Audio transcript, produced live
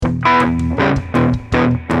This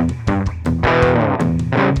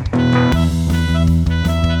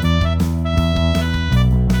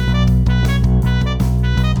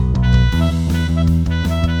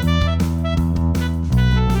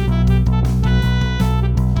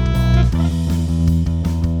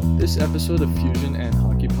episode of Fusion and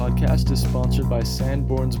Hockey Podcast is sponsored by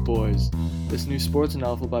Sanborn's Boys. This new sports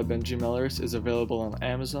novel by Benji Melleris is available on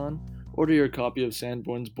Amazon. Order your copy of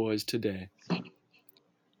Sanborn's Boys today.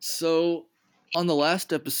 So, on the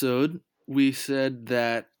last episode, we said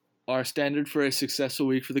that our standard for a successful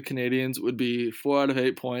week for the Canadiens would be 4 out of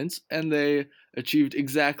 8 points, and they achieved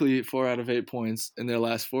exactly 4 out of 8 points in their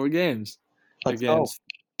last 4 games. Against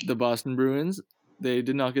the Boston Bruins, they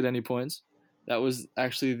did not get any points. That was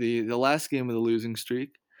actually the last game of the losing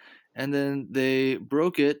streak. And then they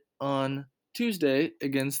broke it on Tuesday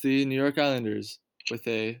against the New York Islanders with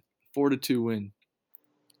a 4-2 win.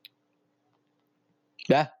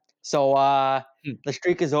 Yeah. So the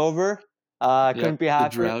streak is over. Couldn't be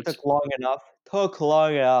happier. Took long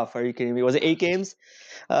enough. Are you kidding me? Was it 8 games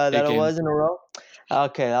it was in a row?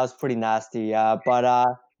 Okay, that was pretty nasty. But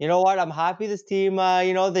you know what? I'm happy this team,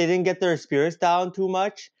 they didn't get their spirits down too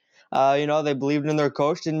much. They believed in their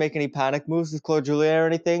coach, didn't make any panic moves with Claude Julien or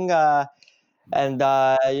anything. I'm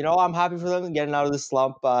happy for them getting out of the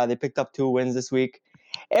slump. They picked up 2 wins this week.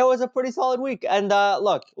 It was a pretty solid week. And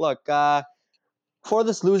look, for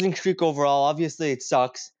this losing streak overall, obviously it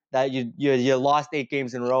sucks that you lost 8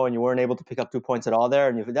 games in a row and you weren't able to pick up 2 points at all there,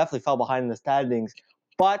 and you definitely fell behind in the standings.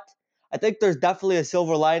 But I think there's definitely a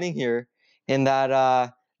silver lining here in that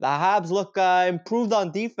the Habs look improved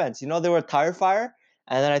on defense. They were a tire fire,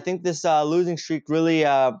 and then I think this losing streak really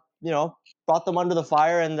brought them under the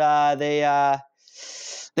fire, and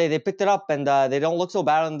they picked it up, and they don't look so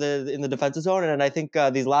bad in the defensive zone. And I think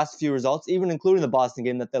these last few results, even including the Boston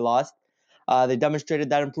game that they lost, they demonstrated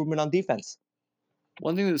that improvement on defense.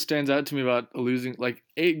 One thing that stands out to me about losing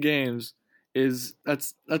 8 games is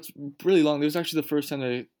that's really long. It was actually the first time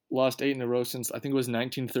they lost 8 in a row since I think it was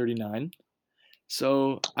 1939.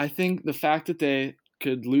 So I think the fact that they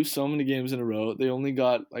could lose so many games in a row, they only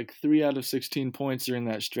got 3 out of 16 points during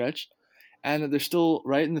that stretch, and that they're still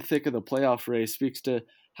right in the thick of the playoff race speaks to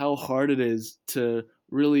how hard it is to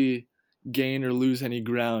really gain or lose any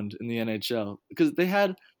ground in the NHL, because they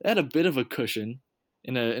had a bit of a cushion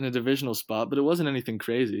in a divisional spot, but it wasn't anything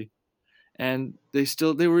crazy, and they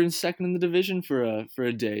were in second in the division for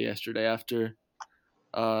a day yesterday after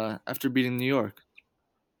beating New York.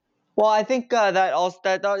 Well, I think that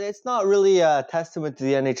it's not really a testament to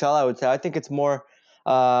the NHL. I would say I think it's more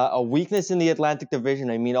a weakness in the Atlantic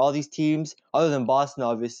Division. I mean, all these teams, other than Boston,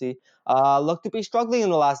 obviously, look to be struggling in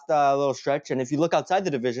the last little stretch. And if you look outside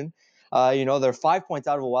the division, they're 5 points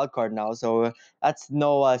out of a wild card now. So that's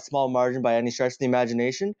no small margin by any stretch of the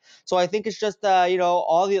imagination. So I think it's just,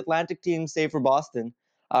 all the Atlantic teams, save for Boston,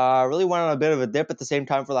 really went on a bit of a dip at the same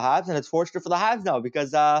time for the Habs. And it's fortunate for the Habs now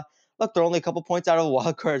because, look, they're only a couple points out of a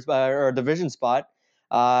wild card or a division spot.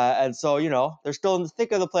 And so, they're still in the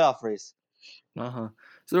thick of the playoff race. So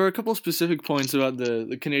there were a couple specific points about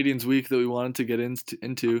the Canadiens week that we wanted to get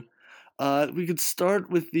into. We could start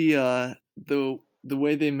with the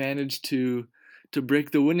way they managed to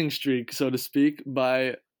break the winning streak, so to speak,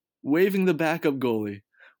 by waiving the backup goalie.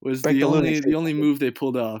 Was the only move they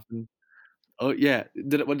pulled off. And, oh yeah,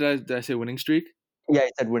 did I say winning streak? Yeah,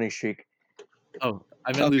 I said winning streak. Oh,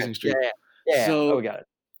 I meant losing streak. Yeah. So we got it.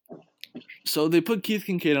 So they put Keith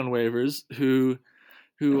Kincaid on waivers, who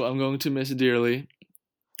I'm going to miss dearly,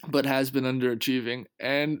 but has been underachieving.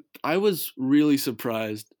 And I was really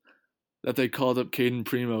surprised that they called up Caden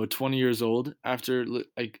Primo, 20 years old, after,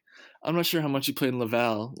 I'm not sure how much he played in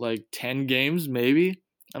Laval, 10 games maybe?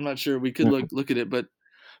 I'm not sure. We could look at it, but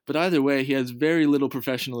either way, he has very little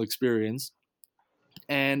professional experience.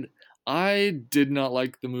 And I did not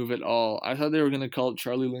like the move at all. I thought they were going to call up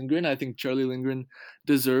Charlie Lindgren. I think Charlie Lindgren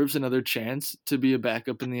deserves another chance to be a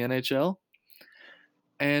backup in the NHL.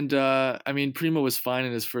 And Primo was fine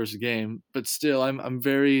in his first game, but still, I'm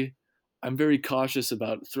very cautious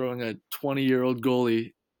about throwing a 20-year-old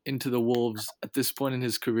goalie into the Wolves at this point in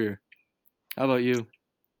his career. How about you?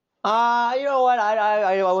 You know what?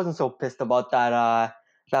 I wasn't so pissed about that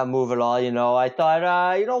move at all. I thought,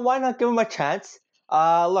 why not give him a chance?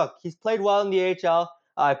 Look, he's played well in the AHL.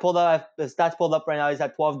 I pulled up the stats pulled up right now. He's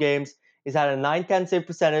had 12 games. He's had a .910 save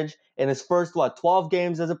percentage in his first 12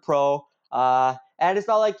 games as a pro. And it's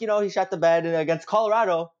not like he shot the bed against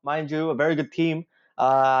Colorado, mind you, a very good team,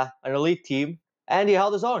 an elite team, and he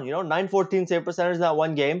held his own. .914 save percentage in that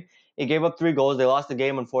one game. He gave up 3 goals. They lost the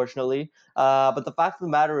game, unfortunately. But the fact of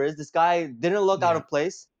the matter is, this guy didn't look out of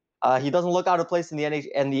place. He doesn't look out of place in the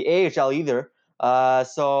and the AHL either.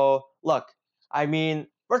 So look, I mean,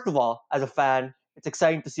 first of all, as a fan, it's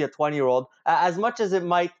exciting to see a 20-year-old. As much as it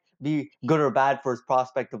might be good or bad for his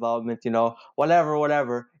prospect development,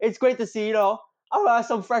 whatever. It's great to see,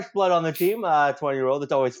 some fresh blood on the team. 20-year-old.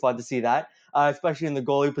 It's always fun to see that, especially in the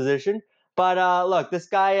goalie position. But look, this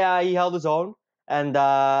guy, he held his own, and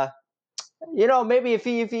maybe if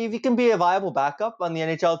he can be a viable backup on the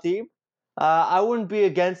NHL team, I wouldn't be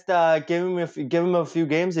against give him a few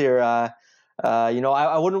games here. I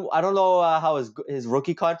wouldn't. I don't know how his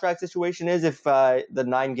rookie contract situation is if the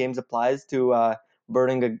 9 games applies to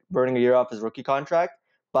burning a year off his rookie contract.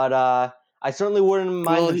 But I certainly wouldn't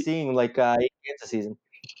mind him seeing like 8 games a season.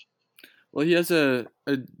 Well, he has a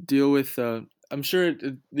deal with. I'm sure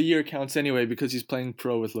the year counts anyway because he's playing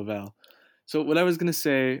pro with Laval. So what I was gonna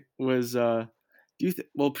say was,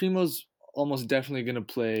 Primo's almost definitely gonna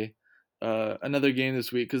play another game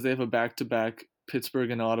this week because they have a back-to-back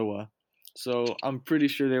Pittsburgh and Ottawa. So I'm pretty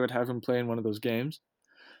sure they would have him play in one of those games.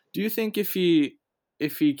 Do you think if he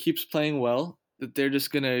keeps playing well, that they're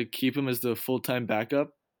just gonna keep him as the full-time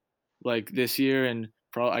backup, like this year and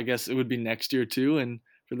I guess it would be next year too, and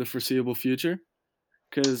for the foreseeable future?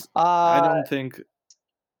 Because I don't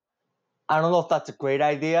know if that's a great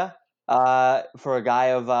idea for a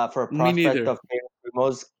guy for a prospect of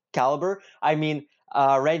Primo's caliber. I mean,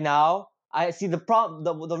 right now, I see the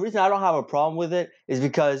problem. The reason I don't have a problem with it is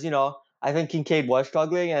because I think Kinkaid was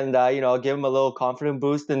struggling, and give him a little confidence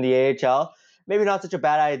boost in the AHL. Maybe not such a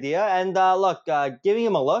bad idea. And look, giving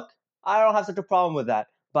him a look, I don't have such a problem with that.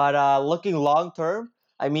 But looking long term,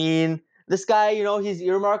 I mean, this guy, he's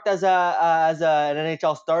earmarked as an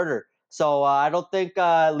NHL starter. So I don't think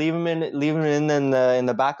leaving him in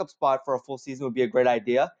the backup spot for a full season would be a great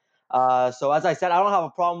idea. So as I said, I don't have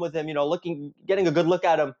a problem with him, getting a good look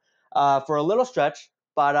at him for a little stretch.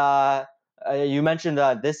 But you mentioned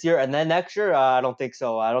this year and then next year. I don't think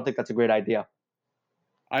so. I don't think that's a great idea.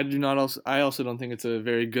 I do not. I also don't think it's a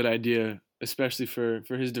very good idea, especially for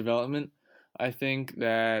his development. I think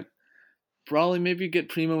that probably maybe get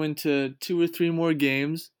Primo into 2 or 3 more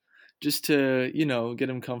games just to, get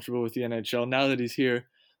him comfortable with the NHL now that he's here.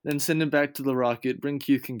 Then send him back to the Rocket, bring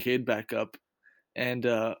Keith Kinkaid back up, and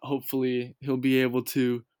hopefully he'll be able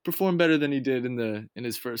to perform better than he did in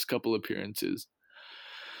his first couple appearances.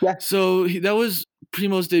 Yeah. So that was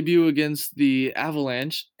Primo's debut against the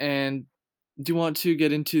Avalanche, and do you want to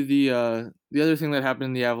get into the other thing that happened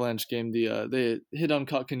in the Avalanche game? The hit on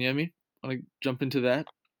Kotkaniemi. Want to jump into that?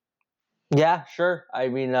 Yeah, sure. I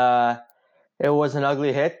mean, it was an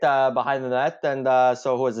ugly hit behind the net, and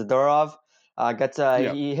so who was it? Durov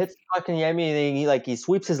he hits Kotkaniemi, and he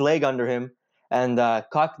sweeps his leg under him, and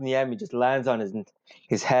Kotkaniemi just lands on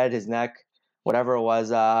his head, his neck, whatever it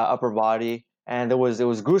was, upper body, and it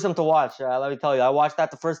was gruesome to watch. Let me tell you, I watched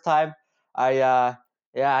that the first time. I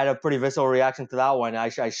had a pretty visceral reaction to that one. I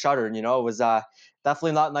shuddered. It was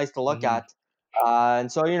definitely not nice to look at,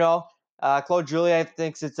 and so Claude Julien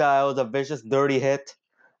thinks it was a vicious, dirty hit.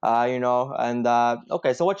 And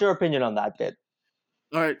okay, so what's your opinion on that bit?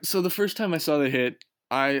 All right, so the first time I saw the hit,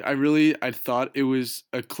 I thought it was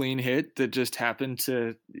a clean hit that just happened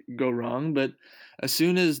to go wrong, but as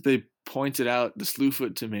soon as they pointed out the slew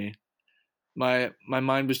foot to me, my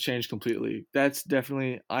mind was changed completely. That's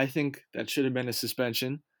definitely, I think that should have been a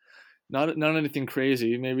suspension. Not anything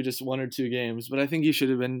crazy, maybe just 1 or 2 games, but I think he should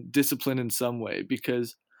have been disciplined in some way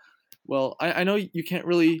because, well, I know you can't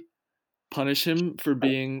really punish him for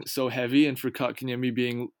being so heavy and for Kotkaniemi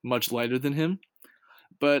being much lighter than him,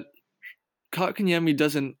 but Kotkaniemi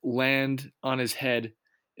doesn't land on his head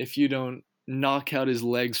if you don't knock out his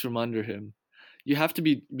legs from under him. You have to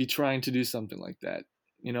be trying to do something like that,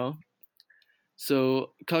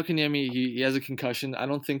 So Kotkaniemi, he has a concussion. I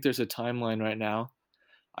don't think there's a timeline right now.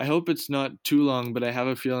 I hope it's not too long, but I have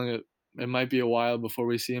a feeling it might be a while before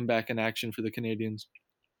we see him back in action for the Canadiens.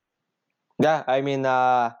 Yeah, I mean,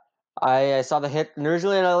 I saw the hit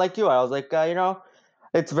originally, and like you, I was like,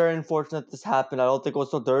 it's very unfortunate this happened. I don't think it was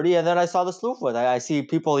so dirty. And then I saw the slew foot. I see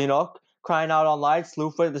people, crying out online, slew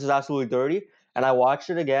foot, this is absolutely dirty. And I watched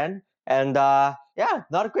it again, and yeah,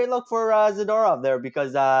 not a great look for Zadorov there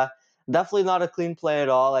because definitely not a clean play at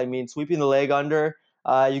all. I mean, sweeping the leg under.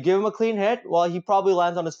 You give him a clean hit, well, he probably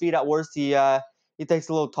lands on his feet at worst. He takes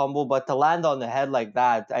a little tumble, but to land on the head like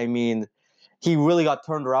that, I mean, he really got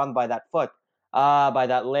turned around by that foot, by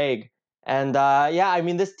that leg. And yeah, I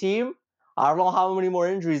mean, this team, I don't know how many more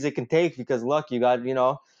injuries it can take because look, you got,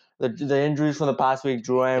 the injuries from the past week,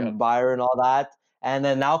 Drouin, Byron, all that. And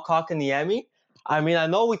then now Kotkaniemi. I mean, I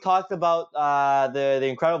know we talked about the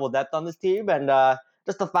incredible depth on this team, and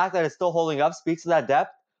just the fact that it's still holding up speaks to that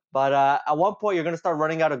depth. But at one point, you're going to start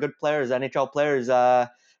running out of good players, NHL players,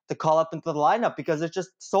 to call up into the lineup because there's just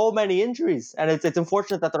so many injuries, and it's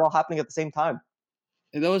unfortunate that they're all happening at the same time.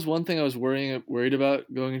 And that was one thing I was worried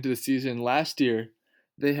about going into the season. Last year,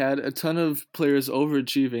 they had a ton of players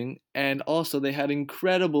overachieving, and also they had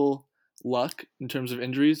incredible luck in terms of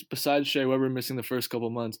injuries, besides Shea Weber missing the first couple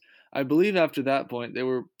months. I believe after that point, they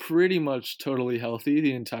were pretty much totally healthy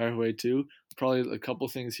the entire way, too. Probably a couple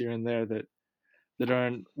things here and there that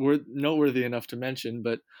aren't noteworthy enough to mention,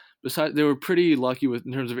 but besides, they were pretty lucky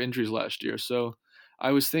in terms of injuries last year. So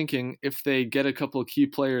I was thinking if they get a couple of key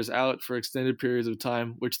players out for extended periods of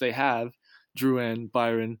time, which they have, Drouin,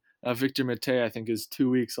 Byron, Victor Mete, I think is 2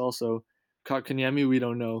 weeks also. Kotkaniemi, we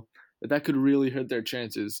don't know. But that could really hurt their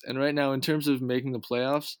chances. And right now, in terms of making the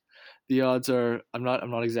playoffs, the odds are I'm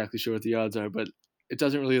not exactly sure what the odds are, but it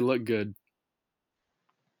doesn't really look good.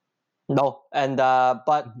 No, and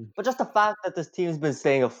but just the fact that this team's been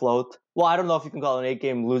staying afloat. Well, I don't know if you can call it an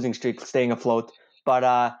 8-game losing streak staying afloat,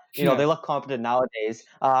 but they look competent nowadays.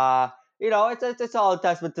 It's all a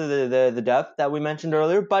testament to the depth that we mentioned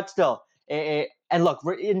earlier. But still, and look,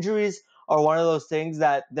 injuries are one of those things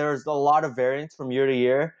that there's a lot of variance from year to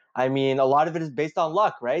year. I mean, a lot of it is based on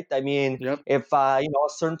luck, right? I mean, if a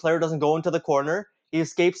certain player doesn't go into the corner, he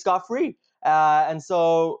escapes scot free. And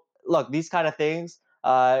so, look, these kind of things.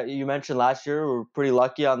 You mentioned last year we were pretty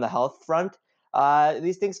lucky on the health front.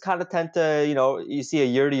 These things kind of tend to, you see a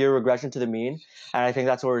year-to-year regression to the mean, and I think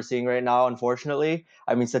that's what we're seeing right now. Unfortunately,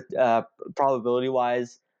 I mean,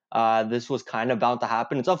 probability-wise, this was kind of bound to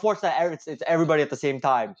happen. It's unfortunate that it's everybody at the same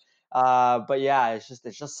time. But yeah, it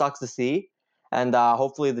just sucks to see, and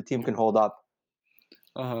hopefully the team can hold up.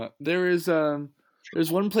 There's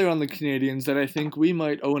one player on the Canadiens that I think we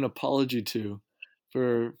might owe an apology to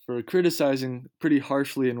for criticizing pretty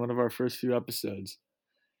harshly in one of our first few episodes.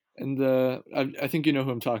 And I think you know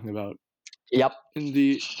who I'm talking about. Yep.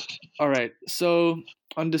 All right. So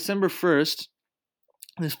on December 1st,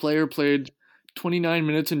 this player played 29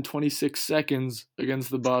 minutes and 26 seconds against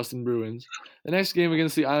the Boston Bruins. The next game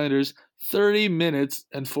against the Islanders, 30 minutes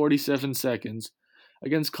and 47 seconds.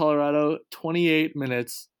 Against Colorado, 28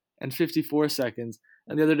 minutes and 54 seconds.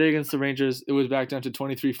 And the other day against the Rangers, it was back down to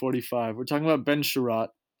 23:45. We're talking about Ben Chiarot,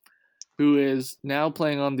 who is now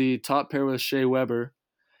playing on the top pair with Shea Weber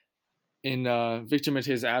in Victor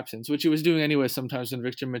Mete's absence, which he was doing anyway sometimes when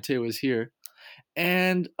Victor Mete was here.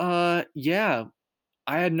 And yeah,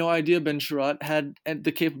 I had no idea Ben Chiarot had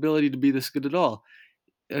the capability to be this good at all.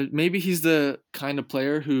 Maybe he's the kind of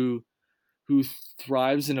player who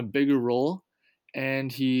thrives in a bigger role,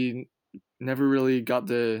 and he never really got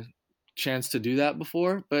the chance to do that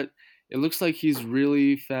before. But it looks like he's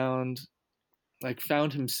really found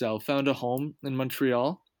himself, found a home in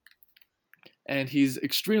Montreal, and he's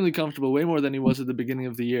extremely comfortable, way more than he was at the beginning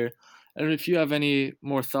of the year. I don't know if you have any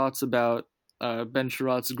more thoughts about Ben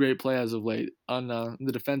Chiarot's great play as of late on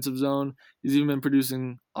the defensive zone. He's even been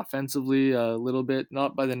producing offensively a little bit,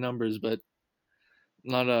 not by the numbers, but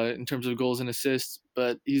not in terms of goals and assists,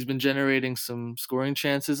 but he's been generating some scoring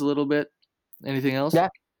chances a little bit. Anything else? Yeah.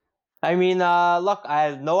 I mean, look, I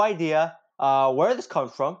have no idea where this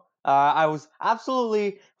comes from. I was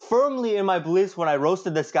absolutely firmly in my beliefs when I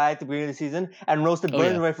roasted this guy at the beginning of the season and roasted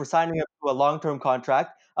Burnley for signing him to a long-term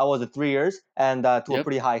contract. Was it 3 years and to a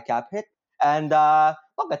pretty high cap hit? And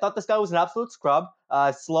look, I thought this guy was an absolute scrub.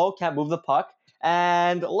 Slow, can't move the puck.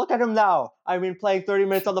 And look at him now. I mean, playing 30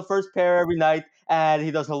 minutes on the first pair every night, and he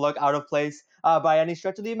doesn't look out of place by any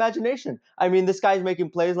stretch of the imagination. I mean, this guy's making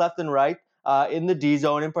plays left and right. In the D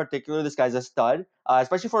zone in particular, this guy's a stud,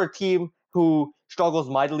 especially for a team who struggles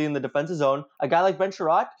mightily in the defensive zone. A guy like Ben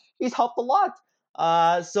Chiarot, he's helped a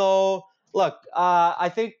lot. So, look, I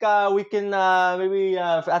think we can maybe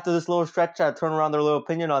after this little stretch turn around their little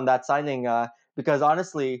opinion on that signing because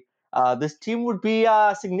honestly, this team would be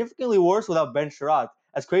significantly worse without Ben Chiarot.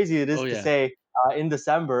 As crazy it is to say, in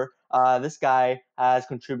December, this guy has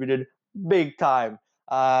contributed big time.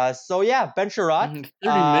 So yeah, Ben Chiarot.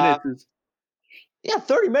 30 minutes is. Yeah,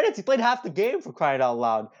 30 minutes. He played half the game for crying out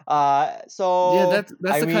loud. Yeah, that's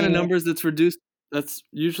the kind of numbers that's reduced. That's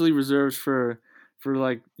usually reserved for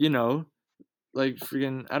like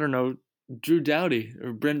freaking I don't know, Drew Doughty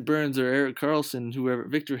or Brent Burns or Erik Karlsson, whoever,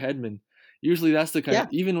 Victor Hedman. Usually that's the kind of,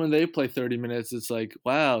 even when they play 30 minutes, it's like,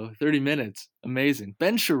 wow, 30 minutes, amazing.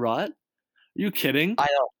 Ben Chiarot, are you kidding?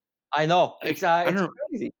 I know. It's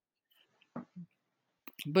crazy.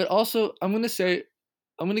 But also, I'm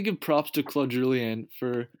gonna give props to Claude Julien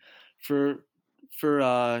for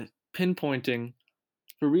pinpointing,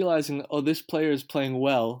 for realizing, oh, this player is playing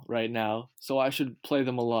well right now, so I should play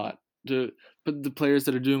them a lot to put the players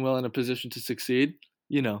that are doing well in a position to succeed.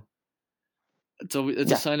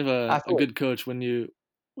 it's a sign of a good coach when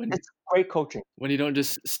it's great coaching. When you don't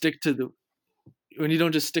just stick to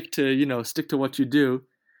stick to what you do.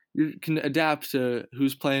 You can adapt to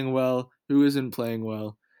who's playing well, who isn't playing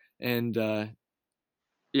well, and so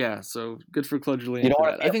good for Claude Julien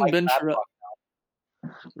for that. I think Ben Chiarot.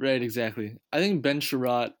 Right, exactly. I think Ben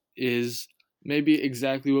Chiarot is maybe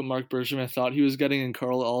exactly what Marc Bergevin thought he was getting in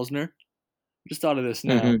Karl Alzner. Just thought of this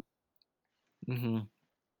now. Mm-hmm.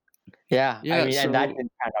 Yeah, I mean, and that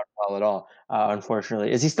didn't pan out well at all.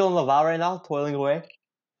 Unfortunately, is he still in Laval right now, toiling away?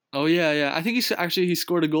 Oh yeah. I think he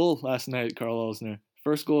scored a goal last night, Karl Alzner.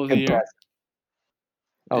 First goal of the year.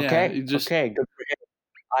 Okay, okay, good for him.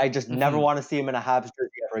 I just never want to see him in a Habs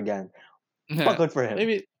jersey ever again. But good for him.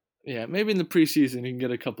 Maybe in the preseason he can get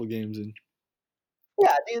a couple games in.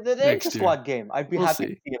 Yeah, the inter-squad game. I'd be happy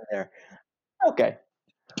to see him there. Okay.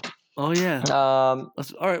 Oh yeah. All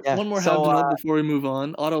right. Yeah. One more Habs note before we move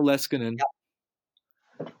on. Otto Leskinen. Yeah.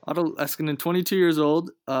 Otto Leskinen, 22 years old,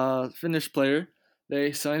 Finnish player.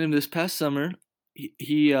 They signed him this past summer.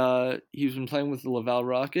 He's been playing with the Laval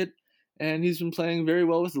Rocket, and he's been playing very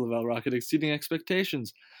well with the Laval Rocket, exceeding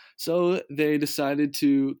expectations. So they decided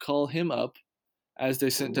to call him up as they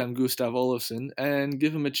sent down Gustav Olofsson and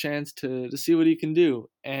give him a chance to see what he can do.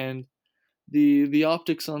 And the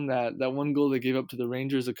optics on that one goal they gave up to the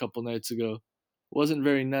Rangers a couple nights ago wasn't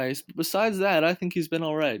very nice. But besides that, I think he's been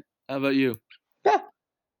all right. How about you? Yeah.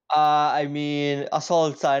 I mean, a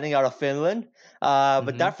solid signing out of Finland.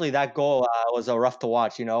 But definitely that goal was rough to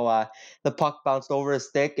watch. The puck bounced over his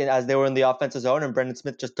stick and as they were in the offensive zone, and Brendan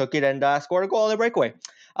Smith just took it and scored a goal on the breakaway.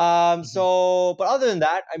 So, but other than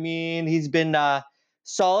that, I mean, he's been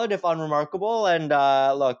solid, if unremarkable. And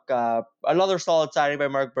look, another solid signing by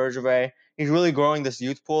Marc Bergevin. He's really growing this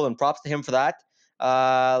youth pool, and props to him for that.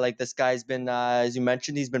 Like this guy's been, as you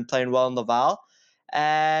mentioned, he's been playing well in Laval.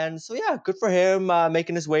 And so, yeah, good for him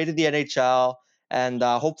making his way to the NHL, and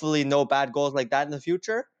hopefully no bad goals like that in the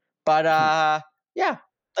future. But yeah,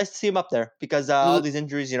 nice to see him up there because all these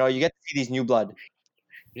injuries, you get to see these new blood.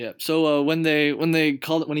 Yeah. So when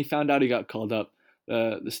he found out he got called up,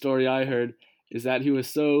 the story I heard is that he was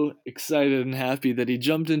so excited and happy that he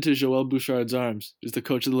jumped into Joël Bouchard's arms, who's the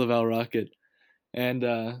coach of the Laval Rocket. And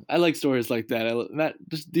I like stories like that.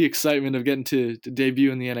 Just the excitement of getting to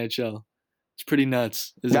debut in the NHL. It's pretty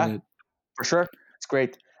nuts, isn't it? For sure. It's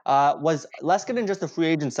great. Was Leskinen just a free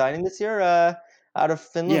agent signing this year out of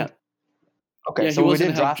Finland? Yeah. Okay, yeah, so he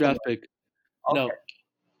wasn't a draft pick. Okay. No,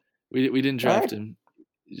 we didn't draft him.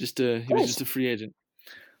 He was just a free agent.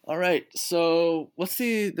 All right, so what's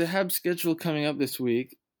the Habs schedule coming up this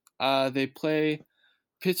week? They play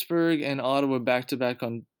Pittsburgh and Ottawa back-to-back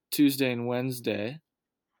on Tuesday and Wednesday.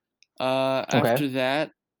 After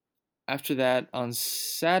that, on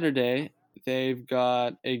Saturday, they've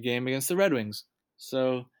got a game against the Red Wings.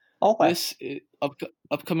 So this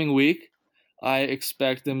upcoming week, I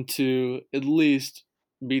expect them to at least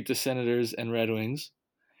beat the Senators and Red Wings.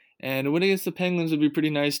 And a win against the Penguins would be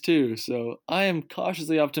pretty nice too. So I am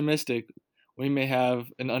cautiously optimistic we may have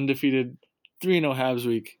an undefeated 3-0 Habs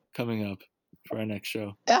week coming up for our next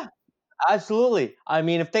show. Yeah, absolutely. I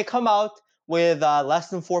mean, if they come out with less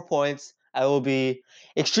than 4 points, I will be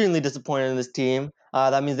extremely disappointed in this team.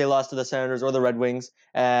 That means they lost to the Senators or the Red Wings,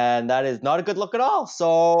 and that is not a good look at all.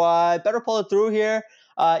 So better pull it through here.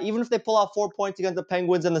 Even if they pull out 4 points against the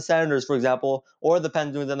Penguins and the Senators, for example, or the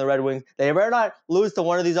Penguins and the Red Wings, they better not lose to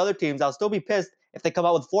one of these other teams. I'll still be pissed if they come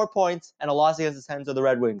out with 4 points and a loss against the Sens or the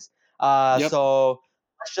Red Wings. So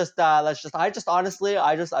I'm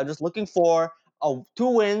just looking for 2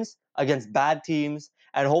 wins against bad teams,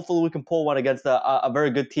 and hopefully we can pull one against a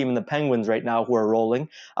very good team in the Penguins right now who are rolling.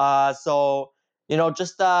 4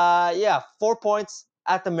 points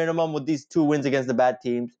at the minimum with these 2 wins against the bad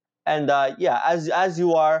teams. And as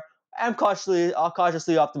you are, I'm cautiously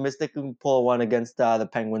optimistic we can pull one against the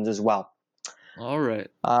Penguins as well. All right.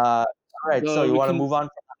 So you want to move on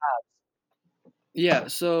from the Habs? Yeah.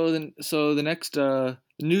 So the next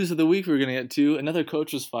news of the week we're gonna get to, another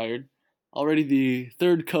coach was fired. Already the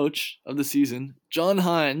third coach of the season, John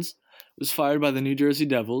Hynes, was fired by the New Jersey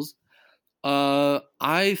Devils.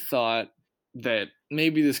 I thought that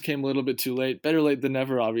maybe this came a little bit too late. Better late than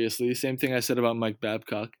never, obviously. Same thing I said about Mike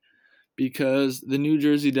Babcock. Because the New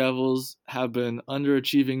Jersey Devils have been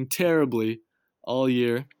underachieving terribly all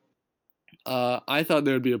year. I thought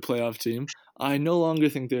they would be a playoff team. I no longer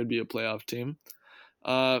think they would be a playoff team.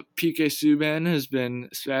 PK Subban has been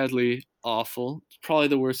sadly awful. It's probably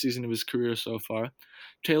the worst season of his career so far.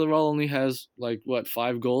 Taylor Hall only has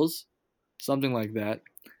 5 goals? Something like that.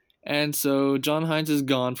 And so John Hynes is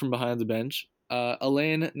gone from behind the bench.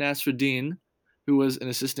 Alain Nasreddine who was an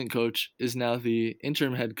assistant coach, is now the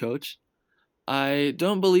interim head coach. I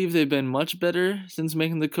don't believe they've been much better since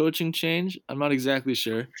making the coaching change. I'm not exactly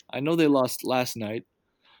sure. I know they lost last night.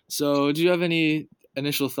 So, do you have any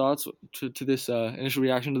initial thoughts to this initial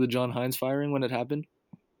reaction to the John Hines firing when it happened?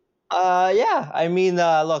 Yeah. I mean,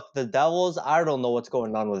 look, the Devils. I don't know what's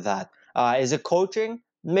going on with that. Is it coaching?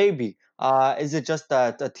 Maybe. Is it just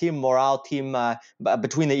a team morale, team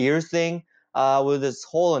between the ears thing with this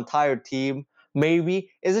whole entire team?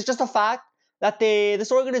 Maybe. Is it just a fact that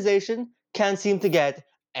this organization can't seem to get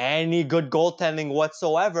any good goaltending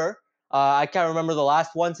whatsoever? I can't remember the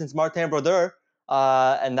last one since Martin Brodeur,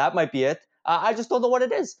 and that might be it. I just don't know what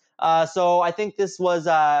it is. So I think this was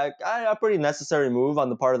a pretty necessary move on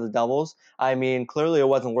the part of the Devils. I mean, clearly it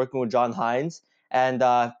wasn't working with John Hines, and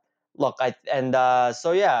look,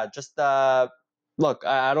 so yeah, just look.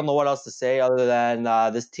 I don't know what else to say other than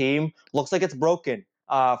this team looks like it's broken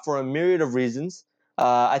for a myriad of reasons.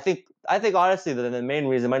 I think honestly the main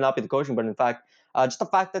reason might not be the coaching, but in fact. Just the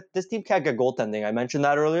fact that this team can't get goaltending. I mentioned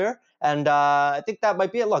that earlier, and I think that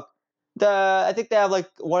might be it. Look, I think they have like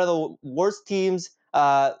one of the worst teams,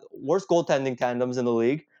 worst goaltending tandems in the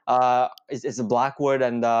league. Is Blackwood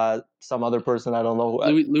and some other person I don't know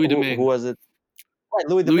Louis who Domingue. was it? Right,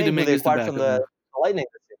 Louis Louis Domingue, who Domingue they is the acquired from backup the now. Lightning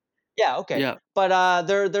this year. Yeah, okay, Yeah. but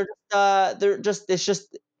they're just it's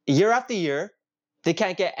just year after year they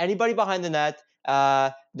can't get anybody behind the net.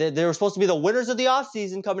 They were supposed to be the winners of the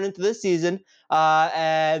offseason coming into this season,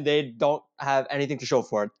 and they don't have anything to show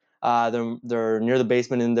for it. They're near the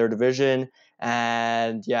basement in their division,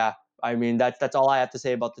 and yeah, I mean that's all I have to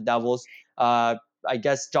say about the Devils. I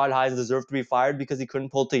guess John Hines deserved to be fired because he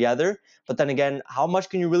couldn't pull together. But then again, how much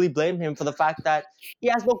can you really blame him for the fact that he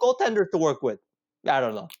has no goaltenders to work with? I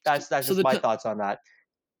don't know. That's So just my thoughts on that.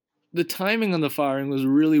 the timing on the firing was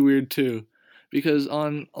really weird too, because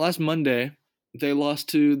on last Monday they lost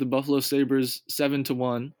to the Buffalo Sabres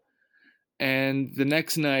 7-1, and the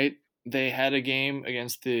next night they had a game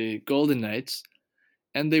against the Golden Knights,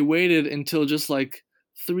 and they waited until just like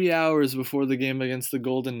 3 hours before the game against the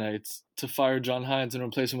Golden Knights to fire John Hines and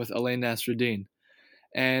replace him with Alain Nasruddin.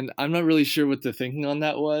 And I'm not really sure what the thinking on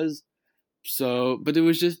that was. So, but it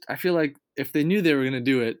was just, I feel like if they knew they were going to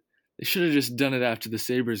do it, they should have just done it after the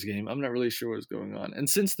Sabres game. I'm not really sure what's going on. And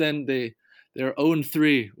since then, they're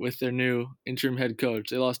 0-3 with their new interim head coach.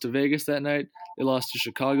 They lost to Vegas that night. They lost to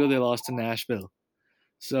Chicago. They lost to Nashville.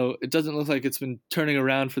 So it doesn't look like it's been turning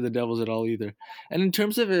around for the Devils at all either. And in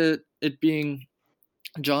terms of it being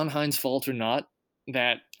John Hines' fault or not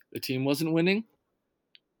that the team wasn't winning,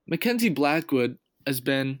 Mackenzie Blackwood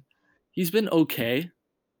he's been okay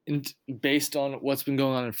based on what's been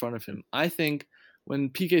going on in front of him. I think when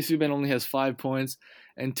PK Subban only has 5 points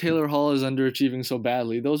and Taylor Hall is underachieving so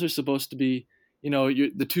badly, those are supposed to be,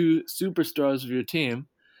 the two superstars of your team.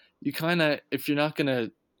 You kind of, if you're not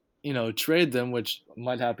gonna, trade them, which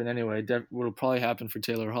might happen anyway, will probably happen for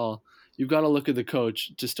Taylor Hall. You've got to look at the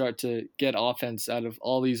coach to start to get offense out of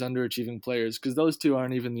all these underachieving players, because those two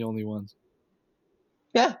aren't even the only ones.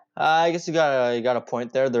 Yeah, I guess you got a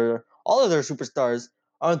point there. All of their superstars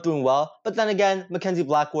aren't doing well, but then again, Mackenzie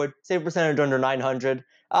Blackwood save percentage under 900.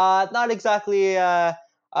 Not exactly an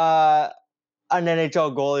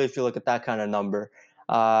NHL goalie if you look at that kind of number.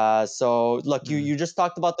 So look, you just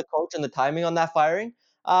talked about the coach and the timing on that firing.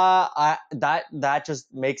 That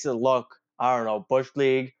just makes it look, I don't know, bush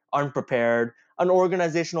league, unprepared, an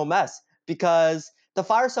organizational mess. Because to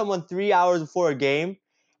fire someone 3 hours before a game,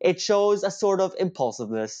 it shows a sort of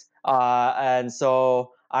impulsiveness. And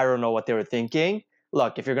so I don't know what they were thinking.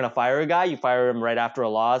 Look, if you're gonna fire a guy, you fire him right after a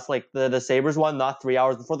loss, like the Sabres one, not 3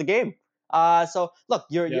 hours before the game. So look,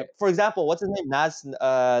 you're for example, what's his name?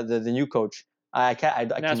 The new coach. I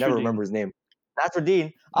can never remember his name.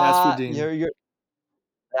 Nasruddin. Nasruddin. You're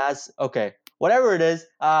that's okay. Whatever it is,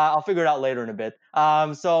 I'll figure it out later in a bit.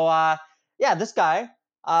 Yeah, this guy,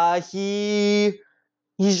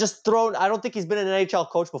 he's just thrown. I don't think he's been an NHL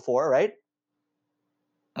coach before, right?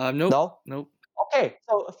 Nope. No. Nope. Okay,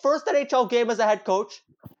 so first NHL game as a head coach,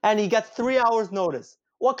 and he gets 3 hours notice.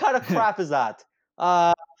 What kind of crap is that?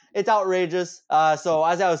 Uh, it's outrageous. So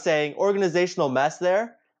as I was saying, organizational mess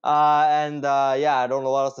there. Yeah, I don't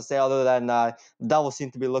know what else to say other than the Devils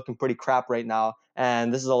seem to be looking pretty crap right now,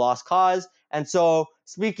 and this is a lost cause. And so,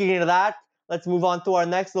 speaking of that, let's move on to our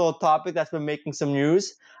next little topic that's been making some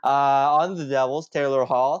news on the Devils, Taylor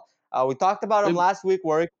Hall. We talked about him last week,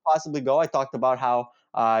 where he could possibly go. I talked about how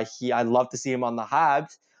I'd love to see him on the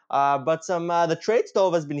Habs. But the trade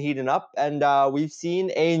stove has been heating up, and we've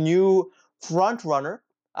seen a new front runner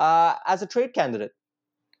as a trade candidate.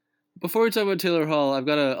 Before we talk about Taylor Hall, I've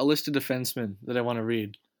got a list of defensemen that I want to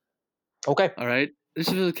read. Okay. All right. This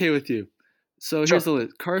is okay with you. So Sure. here's the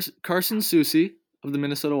list: Carson Soucy of the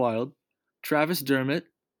Minnesota Wild, Travis Dermott,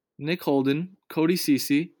 Nick Holden, Cody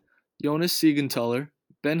Ceci, Jonas Siegenthaler,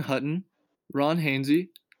 Ben Hutton, Ron Hainsey,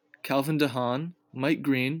 Calvin DeHaan, Mike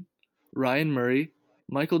Green, Ryan Murray,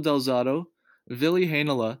 Michael Delzato, Ville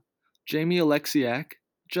Heinola, Jamie Alexiak,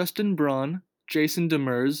 Justin Braun, Jason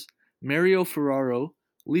Demers, Mario Ferraro,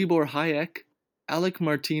 Libor Hayek, Alec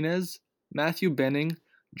Martinez, Matthew Benning,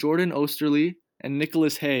 Jordan Osterley, and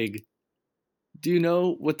Nicholas Hague. Do you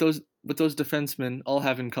know what those defensemen all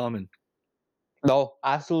have in common? No,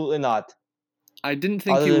 absolutely not. I didn't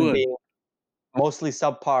think Other you than would. being mostly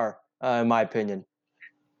subpar, in my opinion.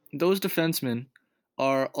 Those defensemen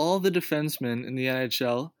are all the defensemen in the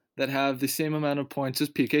NHL that have the same amount of points as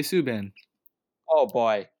PK Subban. Oh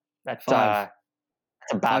boy, that's 5.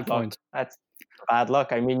 that's a bad 5 luck. points. That's bad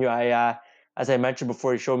luck. I mean, as I mentioned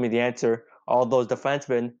before, you showed me the answer. All those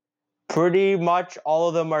defensemen, pretty much all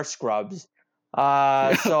of them are scrubs.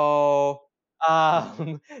 So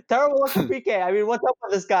terrible luck for PK. I mean, what's up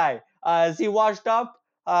with this guy? Is he washed up?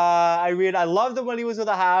 I mean, I loved him when he was with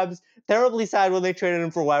the Habs. Terribly sad when they traded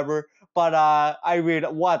him for Weber. But I mean,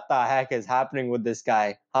 what the heck is happening with this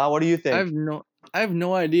guy? What do you I think? have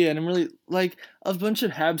no idea, and I'm really like a bunch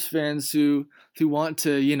of Habs fans who want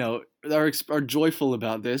to, are joyful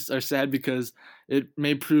about this, are sad because it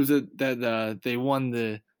may prove that they won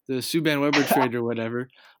the Subban Weber trade or whatever,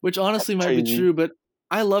 which honestly might be Crazy. true. But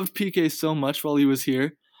I loved PK so much while he was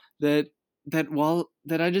here that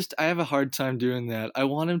I have a hard time doing that. I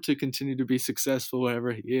want him to continue to be successful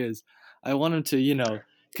wherever he is. I want him to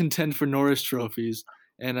contend for Norris trophies,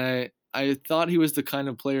 and I thought he was the kind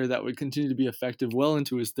of player that would continue to be effective well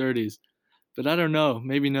into his 30s, but I don't know,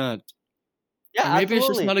 maybe not. Yeah, Or maybe it's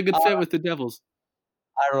just absolutely. not a good fit with the Devils.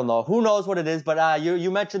 I don't know. Who knows what it is? But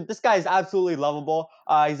you mentioned this guy is absolutely lovable.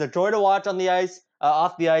 He's a joy to watch on the ice,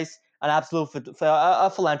 off the ice, an absolute a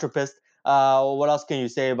philanthropist. What else can you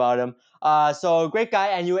say about him? So great guy,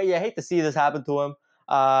 and you hate to see this happen to him.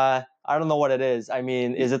 I don't know what it is. I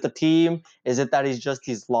mean, is it the team? Is it that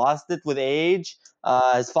he's lost it with age?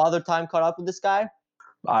 His father time caught up with this guy?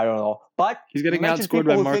 I don't know. But He's you getting mentioned outscored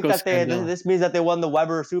people by who think Marco that Scandella. this means that they won the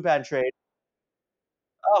Weber Subban trade.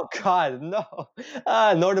 Oh God, no!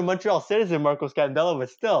 Northern Montreal citizen Marco Scandella, but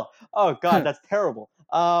still, oh God, that's terrible.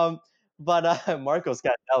 But Marco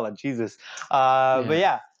Scandella, Jesus. But Yeah.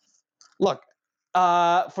 yeah, look,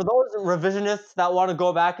 for those revisionists that want to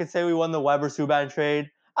go back and say we won the Weber Subban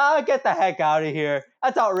trade, get the heck out of here.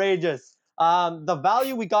 That's outrageous. The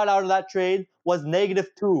value we got out of that trade was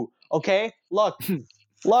 -2. Okay, look.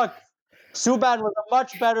 Subban was a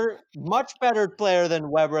much better player than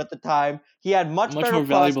Weber at the time. He had much Much better more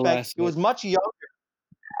valuable prospects. He asset. was much younger,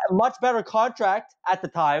 a much better contract at the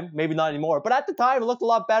time. Maybe not anymore, but at the time it looked a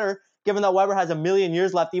lot better, given that Weber has a million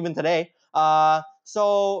years left even today. I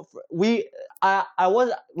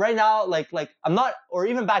was right now like I'm not, or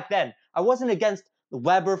even back then I wasn't against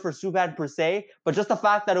Weber for Subban per se, but just the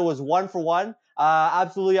fact that it was 1-for-1,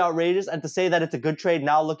 absolutely outrageous. And to say that it's a good trade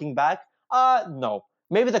now looking back, no.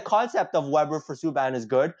 Maybe the concept of Weber for Subban is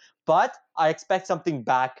good, but I expect something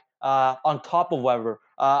back on top of Weber,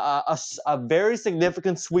 a very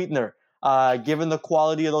significant sweetener, given the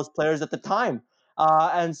quality of those players at the time.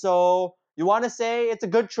 And so you want to say it's a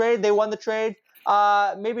good trade? They won the trade.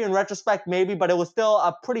 Maybe in retrospect, maybe, but it was still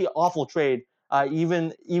a pretty awful trade.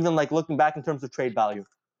 Even like looking back in terms of trade value.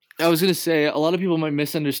 I was gonna say a lot of people might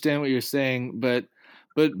misunderstand what you're saying, but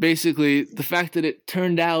basically the fact that it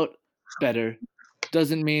turned out better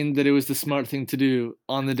doesn't mean that it was the smart thing to do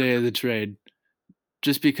on the day of the trade.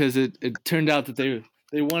 Just because it turned out that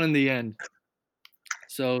they won in the end.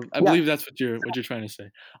 So I Yeah, believe that's what you're trying to say.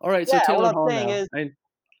 All right, so yeah. What Taylor I'm Hall saying now. is,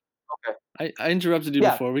 okay, I interrupted you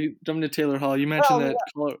yeah. before. We jumped to Taylor Hall. You mentioned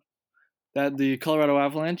Well, that that the Colorado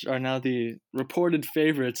Avalanche are now the reported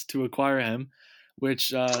favorites to acquire him,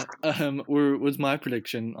 which was my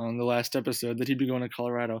prediction on the last episode that he'd be going to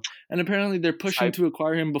Colorado. And apparently they're pushing to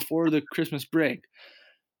acquire him before the Christmas break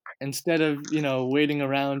instead of waiting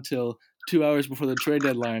around till 2 hours before the trade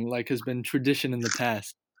deadline, like has been tradition in the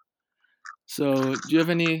past. So, do you have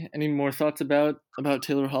any more thoughts about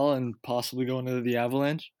Taylor Hall and possibly going to the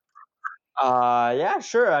Avalanche? Yeah,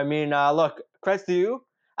 sure. I mean, look, credits to you.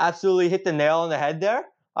 Absolutely hit the nail on the head there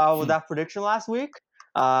with that prediction last week.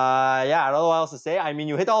 Yeah, I don't know what else to say. I mean,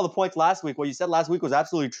 you hit all the points last week. What you said last week was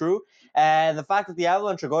absolutely true. And the fact that the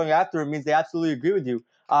Avalanche are going after him means they absolutely agree with you.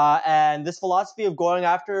 And this philosophy of going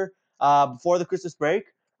after before the Christmas break,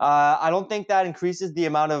 I don't think that increases the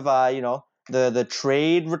amount of the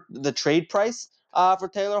trade price. for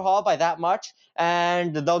Taylor Hall by that much,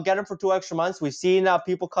 and they'll get him for 2 extra months. We've seen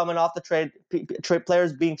people coming off the trade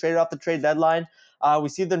players being traded off the trade deadline. We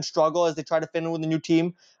see them struggle as they try to fit in with a new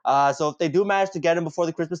team. So if they do manage to get him before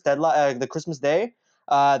the Christmas deadline, the Christmas day,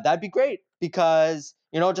 that'd be great because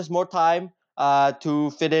just more time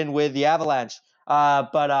to fit in with the Avalanche.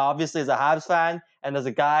 But obviously, as a Habs fan and as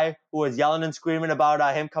a guy who was yelling and screaming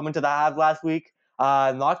about him coming to the Habs last week,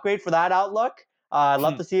 not great for that outlook. I'd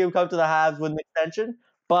love to see him come to the Habs with an extension.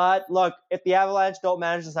 But look, if the Avalanche don't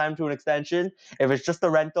manage to sign him to an extension, if it's just a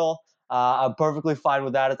rental, I'm perfectly fine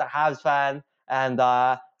with that as a Habs fan. And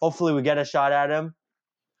hopefully we get a shot at him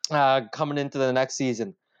coming into the next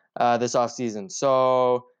season, this offseason.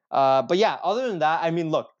 So, but yeah, other than that, I mean,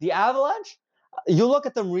 look, the Avalanche, you look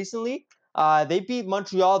at them recently, they beat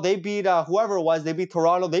Montreal, they beat whoever it was, they beat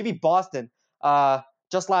Toronto, they beat Boston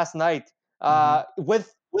just last night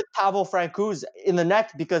with Pavel Francouz in the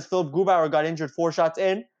net because Philip Grubauer got injured 4 shots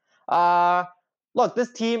in. Look,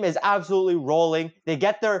 this team is absolutely rolling. They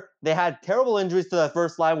had terrible injuries to the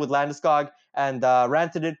first line with Landeskog and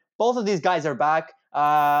Rantanen. Both of these guys are back.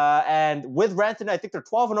 And with Rantanen, I think they're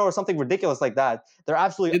 12-0 or something ridiculous like that. They're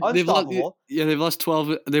absolutely unstoppable. They've lost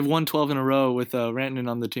 12. They've won 12 in a row with Rantanen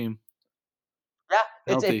on the team.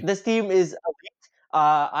 Yeah, this team is elite.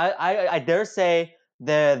 I dare say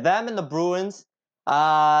them and the Bruins.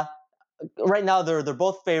 Right now they're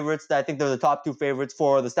both favorites. I think they're the top 2 favorites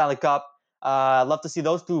for the Stanley Cup. I'd love to see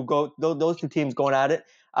those two teams going at it.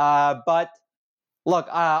 But look,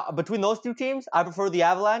 between those 2 teams, I prefer the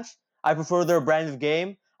Avalanche. I prefer their brand of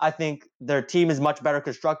game. I think their team is much better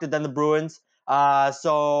constructed than the Bruins.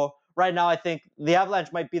 So right now, I think the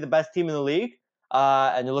Avalanche might be the best team in the league.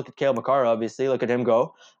 And you look at Cale Makar, obviously. Look at him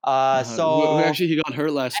go. He got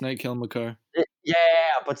hurt last night, Cale Makar. Yeah,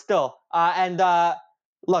 but still.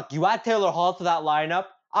 Look, you add Taylor Hall to that lineup.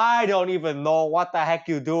 I don't even know what the heck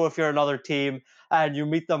you do if you're another team and you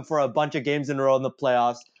meet them for a bunch of games in a row in the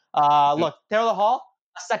playoffs. Look, Taylor Hall,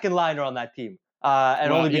 a second liner on that team.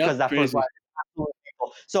 Only because that first line is absolutely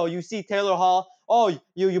people. So you see Taylor Hall. Oh,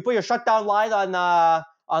 you put your shutdown line on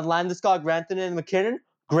Landeskog, Rantanen, and McKinnon.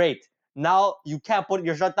 Great. Now you can't put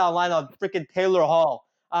your shutdown line on freaking Taylor Hall.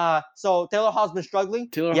 So Taylor Hall's been struggling.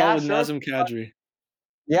 Hall with Nazem Kadri.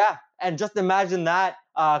 Yeah, and just imagine that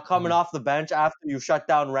coming off the bench after you shut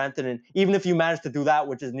down Rantanen, even if you manage to do that,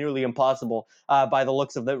 which is nearly impossible by the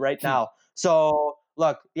looks of it right now. So,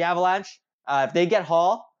 look, the Avalanche, if they get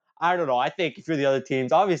Hall, I don't know. I think if you're the other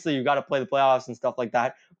teams, obviously you got to play the playoffs and stuff like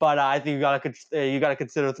that. But I think you got to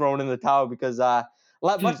consider throwing in the towel because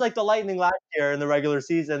much like the Lightning last year in the regular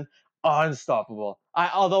season, unstoppable.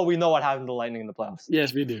 Although we know what happened to the Lightning in the playoffs.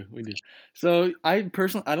 Yes, we do. So I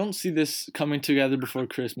don't see this coming together before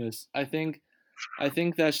Christmas. I think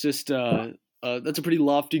that's just that's a pretty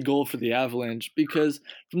lofty goal for the Avalanche because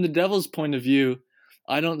from the Devils' point of view,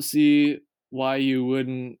 I don't see why you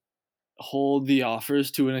wouldn't hold the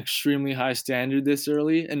offers to an extremely high standard this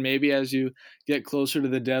early, and maybe as you get closer to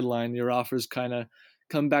the deadline, your offers kind of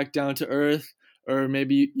come back down to earth. Or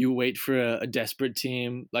maybe you wait for a desperate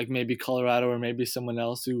team like maybe Colorado or maybe someone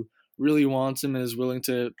else who really wants him and is willing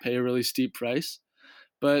to pay a really steep price.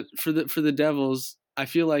 But for the Devils, I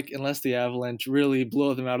feel like unless the Avalanche really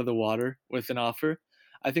blow them out of the water with an offer,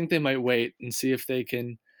 I think they might wait and see if they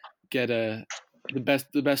can get the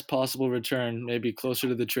best possible return, maybe closer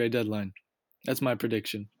to the trade deadline. That's my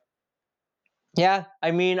prediction. Yeah, I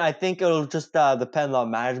mean, I think it'll just depend on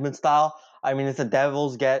management style. I mean, if the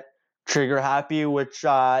Devils get trigger happy, which you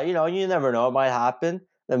never know, it might happen,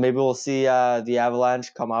 then maybe we'll see the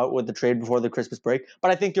Avalanche come out with the trade before the Christmas break.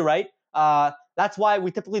 But I think you're right. That's why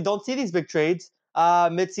we typically don't see these big trades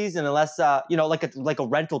mid-season unless like a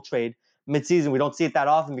rental trade mid-season. We don't see it that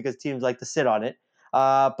often because teams like to sit on it.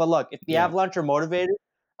 But look, if the Avalanche are motivated,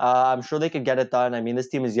 I'm sure they could get it done. I mean, this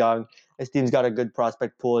team is young. This team's got a good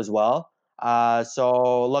prospect pool as well.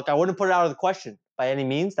 So look, I wouldn't put it out of the question by any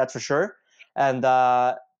means, that's for sure. And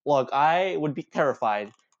look, I would be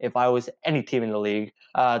terrified if I was any team in the league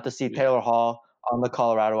to see Taylor Hall on the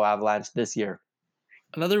Colorado Avalanche this year.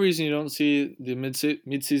 Another reason you don't see the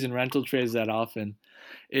mid-season rental trades that often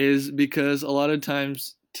is because a lot of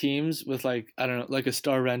times teams with like a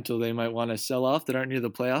star rental they might want to sell off that aren't near the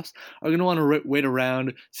playoffs are going to want to wait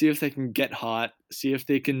around, see if they can get hot, see if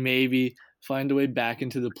they can maybe find a way back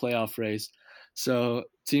into the playoff race. So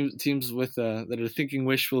teams with that are thinking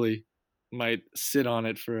wishfully might sit on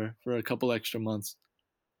it for a couple extra months.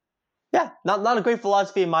 Yeah, not a great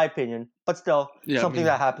philosophy in my opinion, but still something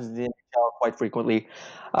that happens in the NHL quite frequently.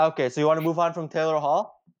 Okay, so you want to move on from Taylor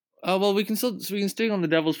Hall? Well, we can stay on the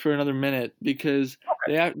Devils for another minute because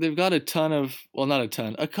They've got a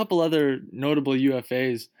couple other notable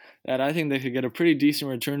UFAs that I think they could get a pretty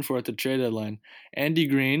decent return for at the trade deadline. Andy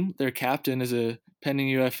Green, their captain, is a pending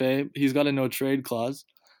UFA. He's got a no trade clause.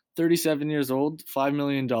 37 years old, $5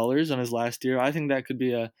 million on his last year. I think that could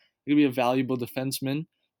be a valuable defenseman,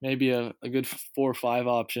 maybe a good 4 or 5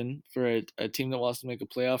 option for a team that wants to make a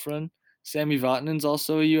playoff run. Sami Vatanen's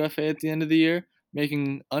also a UFA at the end of the year,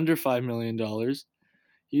 making under $5 million.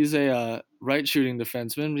 He's a right shooting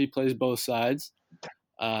defenseman. He plays both sides.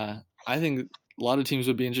 I think a lot of teams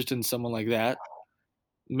would be interested in someone like that.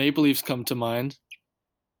 Maple Leafs come to mind.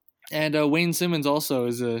 And Wayne Simmonds also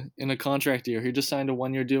is in a contract year. He just signed a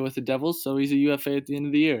 1-year deal with the Devils, so he's a UFA at the end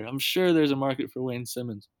of the year. I'm sure there's a market for Wayne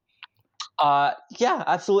Simmonds. Yeah,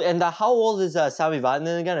 absolutely. And how old is Sami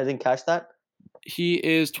Vatanen again? I didn't catch that. He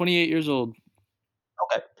is 28 years old.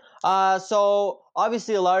 Okay. So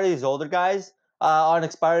obviously a lot of these older guys on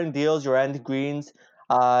expiring deals, your Andy Greens,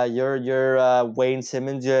 your Wayne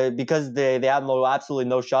Simmonds, because they have absolutely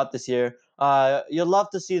no shot this year. You'd love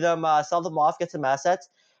to see them sell them off, get some assets,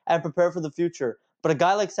 and prepare for the future. But a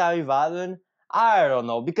guy like Sami Vatanen, I don't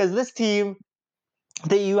know, because this team,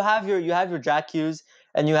 you have your Jack Hughes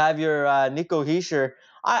and you have your Nico Hischier.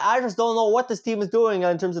 I just don't know what this team is doing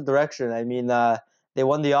in terms of direction. I mean, they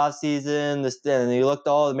won the offseason, and you looked,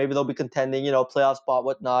 maybe they'll be contending, playoff spot,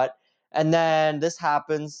 whatnot. And then this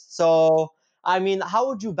happens. So, I mean, how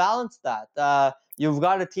would you balance that? You've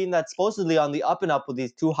got a team that's supposedly on the up and up with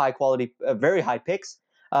these two high quality, very high picks,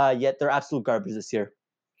 yet they're absolute garbage this year.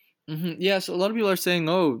 Mm-hmm. Yeah, so a lot of people are saying,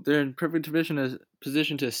 they're in perfect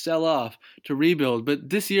position to sell off, to rebuild. But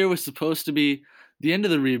this year was supposed to be the end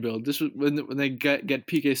of the rebuild. This was when they get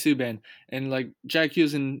PK Subban, and like Jack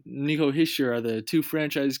Hughes and Nico Hischier are the two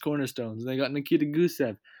franchise cornerstones. And they got Nikita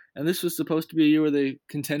Gusev, and this was supposed to be a year where they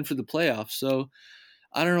contend for the playoffs. So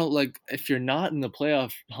I don't know, like if you're not in the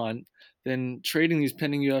playoff hunt, then trading these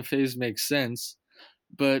pending UFAs makes sense.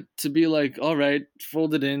 But to be like, all right,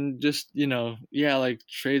 fold it in, just, like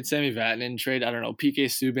trade Sami Vatanen, trade, I don't know, PK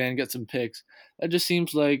Subban, get some picks. That just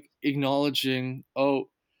seems like acknowledging,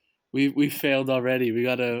 we failed already. We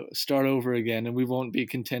got to start over again, and we won't be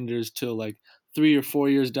contenders till like 3 or 4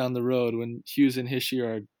 years down the road when Hughes and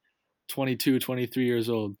Hischier are 22, 23 years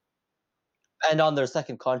old. And on their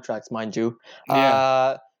second contracts, mind you.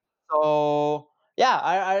 Yeah. So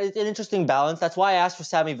yeah, it's an interesting balance. That's why I asked for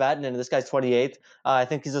Sami Vatanen. This guy's 28. I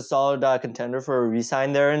think he's a solid contender for a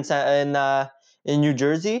re-sign there in New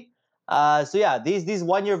Jersey. So yeah, these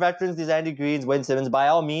 1-year veterans, these Andy Greens, Wayne Simmonds, by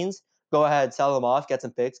all means, go ahead, sell them off, get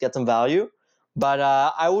some picks, get some value. But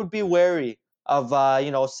I would be wary of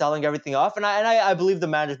selling everything off, and I believe the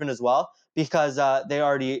management as well, because they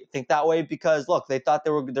already think that way. Because look, they thought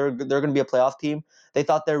they're going to be a playoff team. They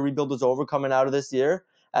thought their rebuild was over coming out of this year.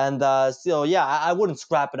 And so, yeah, I wouldn't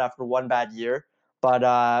scrap it after one bad year. But,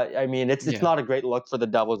 I mean, it's not a great look for the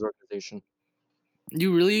Devils organization.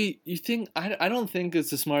 You think I don't think it's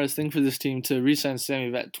the smartest thing for this team to re-sign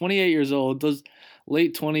Sami Vatanen. 28 years old, those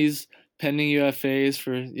late 20s pending UFAs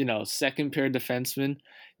for, second pair defensemen.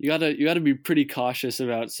 You gotta be pretty cautious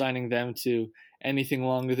about signing them to anything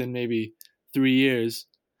longer than maybe 3 years,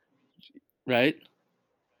 right?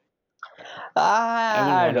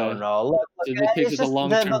 I don't know. Look, it takes a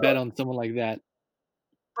long-term bet on someone like that.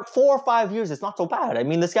 But 4 or 5 years, it's not so bad. I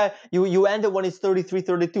mean, this guy, you end it when he's 33,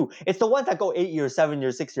 32. It's the ones that go 8 years, 7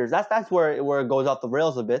 years, 6 years. That's where it goes off the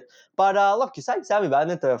rails a bit. But look, you signed Sami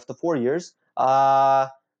Vatanen to 4 years. I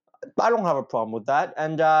don't have a problem with that,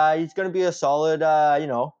 and he's going to be a solid,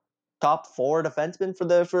 top 4 defenseman for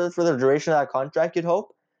the duration of that contract, you'd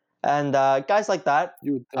hope. And guys like that,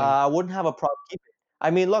 you would think. I wouldn't have a problem keeping. I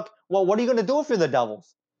mean, look, well, what are you going to do if you're the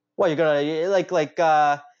Devils? What, you're gonna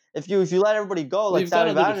if you let everybody go, like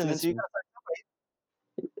Sami Vatanen this year?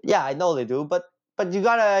 Yeah, I know they do, but you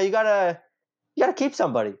gotta keep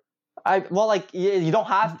somebody. You don't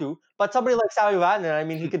have to, but somebody like Sami Vatanen, I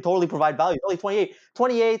mean, he could totally provide value. He's only 28.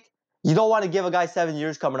 28, you don't want to give a guy 7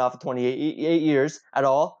 years coming off of 8 years at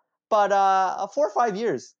all. But 4 or 5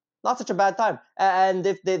 years, not such a bad time. And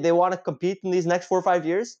if they want to compete in these next 4 or 5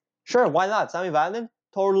 years, sure, why not? Sami Vatanen,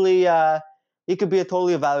 totally, he could be a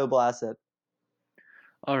totally valuable asset.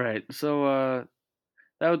 All right, so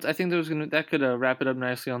I think that could wrap it up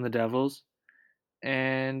nicely on the Devils.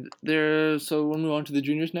 And so we'll move on to the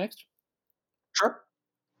juniors next. Sure.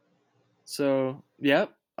 So, yeah.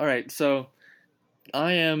 All right. So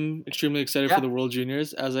I am extremely excited for the World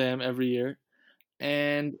Juniors, as I am every year.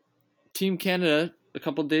 And Team Canada, a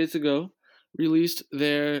couple days ago, released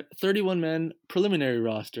their 31-man preliminary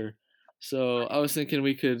roster. So I was thinking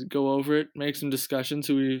we could go over it, make some discussions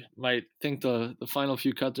who we might think the final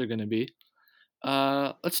few cuts are going to be.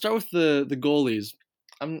 Let's start with the goalies.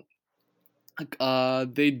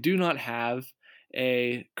 They do not have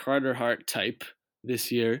a Carter Hart type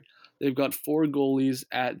this year. They've got 4 goalies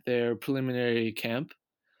at their preliminary camp.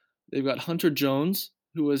 They've got Hunter Jones,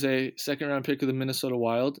 who was a second-round pick of the Minnesota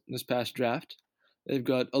Wild in this past draft. They've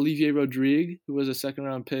got Olivier Rodrigue, who was a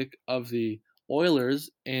second-round pick of the Oilers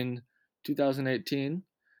in 2018.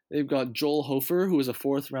 They've got Joel Hofer, who was a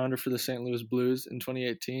 4th-rounder for the St. Louis Blues in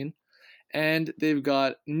 2018. And they've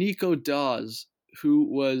got Nico Daws, who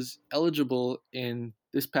was eligible in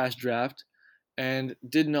this past draft and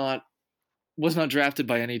was not drafted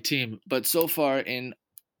by any team. But so far in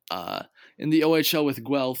the OHL with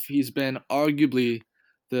Guelph, he's been arguably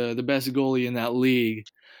the best goalie in that league.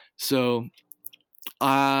 So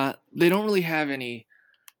they don't really have any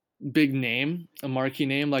big name, a marquee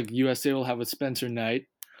name like USA will have with Spencer Knight.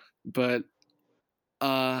 But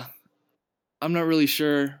I'm not really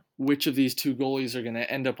sure which of these 2 goalies are going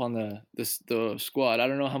to end up on the squad. I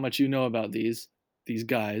don't know how much you know about these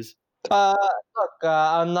guys. Look,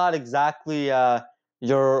 I'm not exactly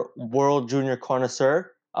your World Junior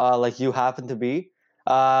connoisseur like you happen to be.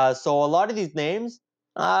 So a lot of these names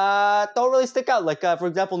don't really stick out. Like, for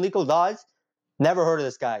example, Nico Daws. Never heard of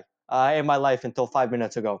this guy in my life until 5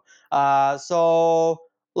 minutes ago. So,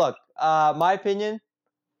 look, my opinion,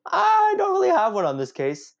 I don't really have one on this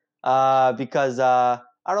case because I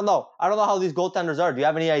don't know. I don't know how these goaltenders are. Do you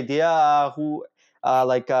have any idea who's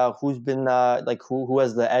been who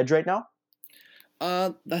has the edge right now?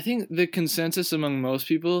 I think the consensus among most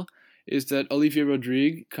people is that Olivier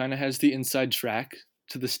Rodrigue kind of has the inside track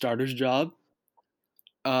to the starter's job.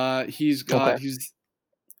 He's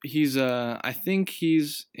I think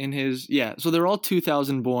he's in his so they're all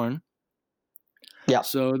 2000 born. Yeah.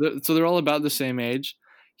 So they're all about the same age.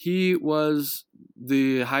 He was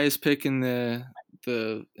the highest pick in in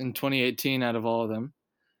 2018 out of all of them.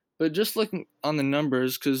 But just looking on the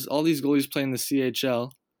numbers, because all these goalies play in the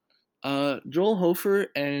CHL, Joel Hofer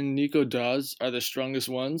and Nico Daws are the strongest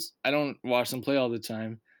ones. I don't watch them play all the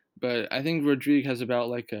time, but I think Rodrigue has about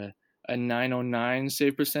like a 909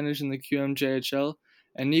 save percentage in the QMJHL,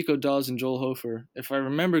 and Nico Daws and Joel Hofer, if I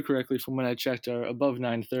remember correctly from when I checked, are above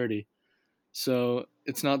 930. So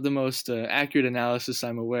it's not the most accurate analysis,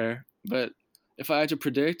 I'm aware, but if I had to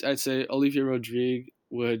predict, I'd say Olivier Rodrigue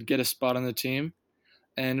would get a spot on the team,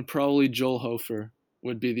 and probably Joel Hofer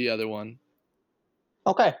would be the other one.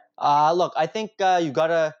 Okay. Look, I think you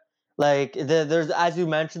gotta there's, as you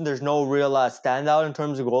mentioned, there's no real standout in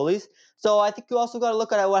terms of goalies. So I think you also gotta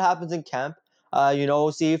look at what happens in camp.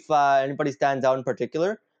 See if anybody stands out in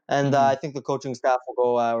particular, and I think the coaching staff will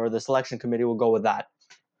go, or the selection committee will go with that.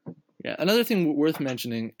 Yeah. Another thing worth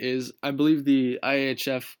mentioning is I believe the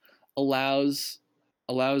IHF allows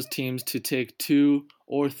teams to take 2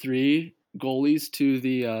 or 3 goalies to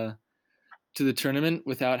the tournament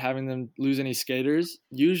without having them lose any skaters.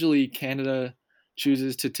 Usually Canada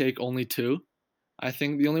chooses to take only 2. I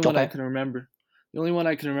think the only one I can remember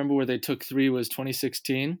where they took 3 was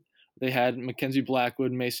 2016. They had Mackenzie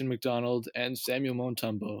Blackwood, Mason McDonald, and Samuel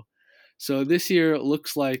Montembeault. So this year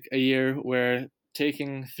looks like a year where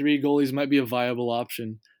taking 3 goalies might be a viable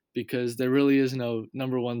option because there really is no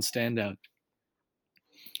number 1 standout.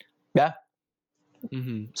 Yeah.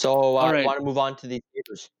 Mm-hmm. So I want to move on to the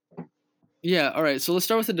skaters. Yeah, all right. So let's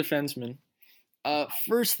start with the defenseman.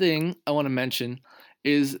 First thing I want to mention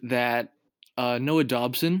is that Noah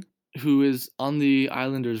Dobson, who is on the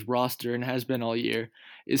Islanders roster and has been all year,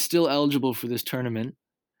 is still eligible for this tournament.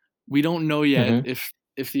 We don't know yet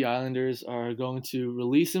if the Islanders are going to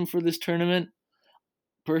release him for this tournament.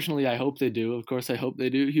 Personally, I hope they do. Of course, I hope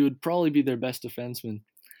they do. He would probably be their best defenseman.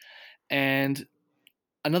 And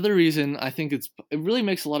another reason I think it really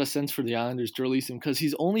makes a lot of sense for the Islanders to release him because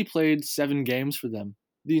he's only played 7 games for them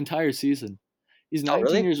the entire season. He's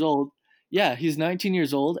 19 years old. Yeah, he's 19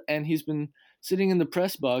 years old, and he's been sitting in the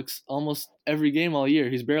press box almost every game all year.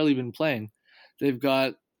 He's barely been playing. They've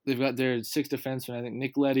got their 6 defensemen. I think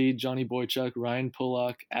Nick Leddy, Johnny Boychuk, Ryan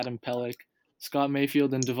Pulock, Adam Pelech, Scott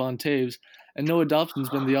Mayfield, and Devon Taves. And Noah Dobson's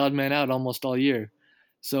been the odd man out almost all year.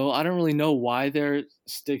 So I don't really know why they're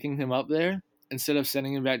sticking him up there instead of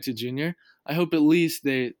sending him back to junior. I hope at least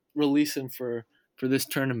they release him for this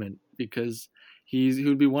tournament because he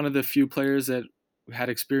would be one of the few players that had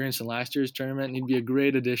experience in last year's tournament, and he'd be a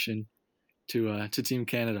great addition to Team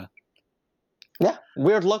Canada. Yeah,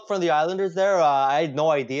 weird look from the Islanders there. I had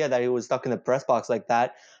no idea that he was stuck in the press box like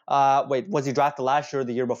that. Wait, was he drafted last year or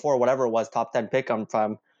the year before? Whatever it was, top 10 pick, if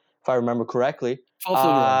I remember correctly. 12th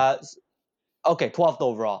overall. Okay, 12th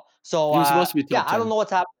overall. So he was supposed to be top 10. I don't know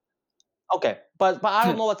what's happening. Okay, but I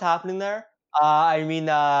don't know what's happening there.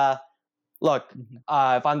 look,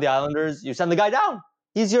 if I'm the Islanders, you send the guy down.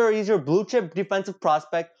 He's your blue chip defensive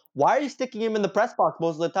prospect. Why are you sticking him in the press box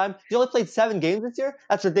most of the time? He only played 7 games this year.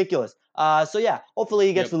 That's ridiculous. So yeah, hopefully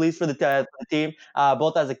he gets released for the team,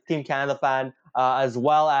 both as a Team Canada fan as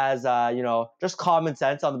well as just common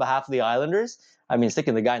sense on the behalf of the Islanders. I mean,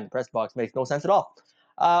 sticking the guy in the press box makes no sense at all.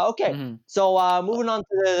 Okay, so moving on to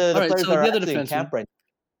the players that are actually in camp right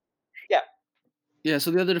now. Yeah. Yeah,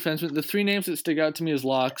 so the other defensemen, the 3 names that stick out to me as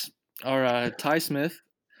locks are Ty Smith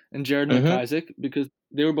and Jared McIsaac, because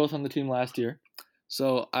they were both on the team last year.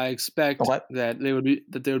 So I expect that they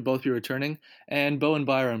would both be returning. And Bowen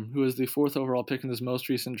Byram, who was the 4th overall pick in this most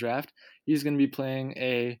recent draft, he's going to be playing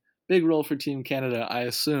a big role for Team Canada, I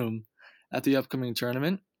assume, at the upcoming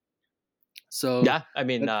tournament. So yeah, I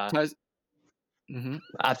mean,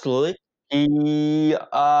 absolutely. He's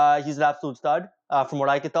an absolute stud, from what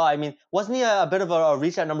I could tell. I mean, wasn't he a bit of a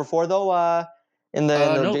reach at number 4 though? In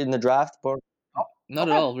the draft? Not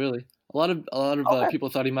at all, really. A lot of people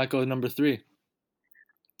thought he might go number 3.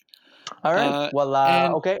 All right.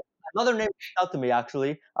 Okay. Another name out to me,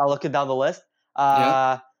 actually. Looking down the list.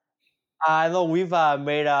 I know we've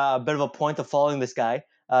made a bit of a point of following this guy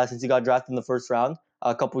since he got drafted in the first round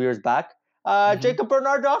a couple years back. Jacob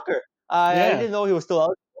Bernard-Docker. I didn't know he was still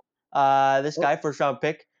out. This guy, first round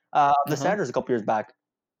pick of the Sanders a couple years back.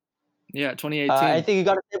 Yeah, 2018. Anything you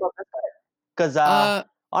got to say about this guy? Because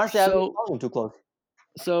honestly, I haven't followed him too close.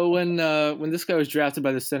 So when this guy was drafted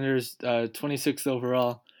by the Senators, 26th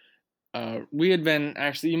overall, we had been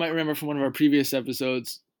you might remember from one of our previous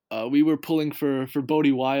episodes, we were pulling for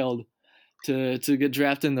Bodie Wild to get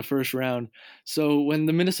drafted in the first round. So when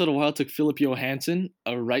the Minnesota Wild took Philip Johansson,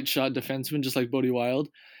 a right shot defenseman just like Bodie Wild,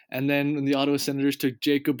 and then when the Ottawa Senators took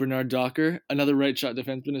Jacob Bernard-Docker, another right shot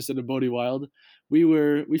defenseman instead of Bodie Wild,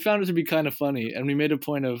 we found it to be kind of funny, and we made a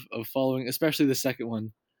point of following, especially the second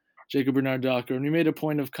one, Jacob Bernard-Docker, and we made a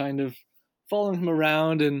point of kind of following him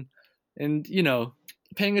around and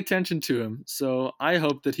paying attention to him. So I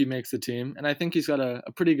hope that he makes the team, and I think he's got a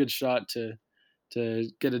pretty good shot to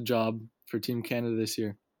get a job for Team Canada this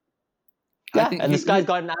year. Yeah, and this guy's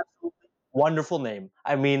got an absolutely wonderful name.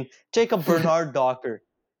 I mean, Jacob Bernard-Docker,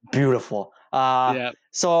 beautiful.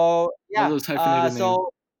 So yeah, those hyphenated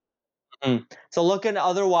names. So looking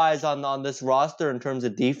otherwise on this roster in terms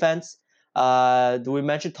of defense, do we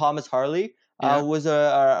mention Thomas Harley? Who was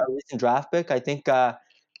a recent draft pick. I think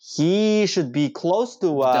he should be close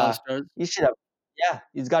to. He should have. Yeah,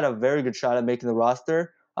 he's got a very good shot at making the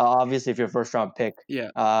roster. Obviously, if you're a first round pick,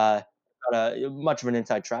 got much of an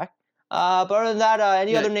inside track. But other than that,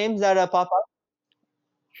 any other names that pop up?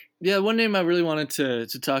 Yeah, one name I really wanted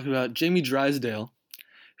to talk about, Jamie Drysdale,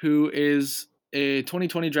 who is a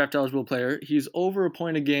 2020 draft eligible player. He's over a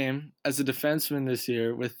point a game as a defenseman this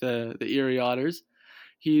year with the Erie Otters.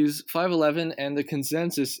 He's 5'11", and the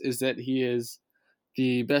consensus is that he is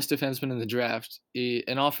the best defenseman in the draft.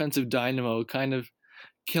 An offensive dynamo, kind of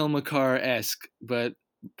Cale Makar-esque, but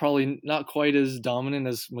probably not quite as dominant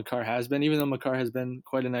as Makar has been, even though Makar has been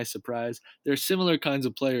quite a nice surprise. They're similar kinds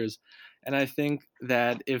of players. And I think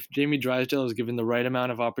that if Jamie Drysdale is given the right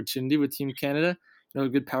amount of opportunity with Team Canada,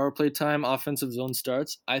 good power play time, offensive zone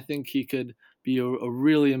starts, I think he could be a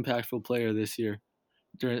really impactful player this year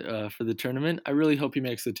for the tournament. I really hope he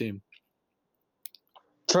makes the team.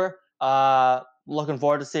 Sure. Looking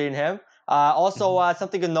forward to seeing him. Also,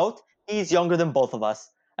 something to note, he's younger than both of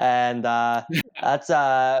us. And that's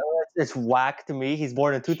it's whack to me. He's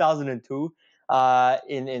born in 2002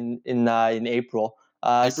 in April. So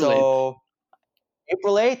 8th.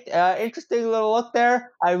 April 8th, interesting little look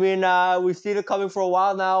there. I mean, we've seen it coming for a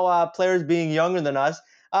while now, players being younger than us.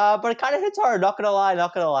 But it kind of hits hard, not gonna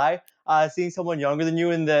lie. Seeing someone younger than you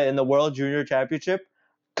in the World Junior Championship,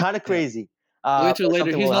 kind of crazy. We'll get to it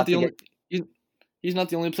later. He's not the only. He's not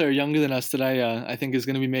the only player younger than us that I think is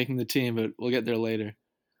going to be making the team, but we'll get there later.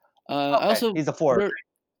 Also, he's a forward.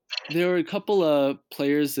 There were a couple of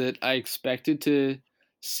players that I expected to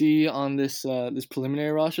see on this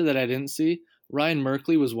preliminary roster that I didn't see. Ryan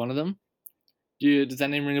Merkley was one of them. Does that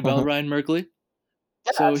name ring a bell, Ryan Merkley?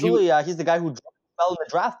 Yeah, so absolutely. He's the guy who fell in the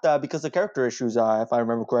draft because of character issues, if I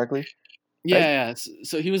remember correctly. Yeah.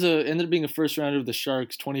 So he was ended up being a first rounder of the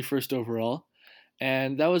Sharks, 21st overall.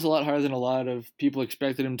 And that was a lot higher than a lot of people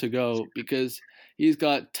expected him to go because he's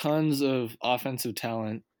got tons of offensive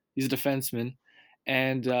talent. He's a defenseman,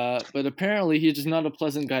 and but apparently he's just not a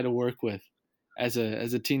pleasant guy to work with as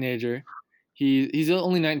a teenager. He's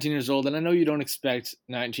only 19 years old, and I know you don't expect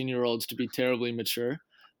 19-year-olds to be terribly mature,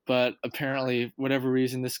 but apparently, for whatever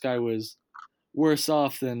reason, this guy was worse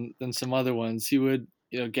off than some other ones. He would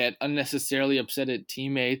get unnecessarily upset at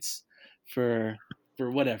teammates for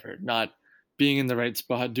whatever, not being in the right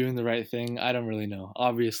spot, doing the right thing. I don't really know.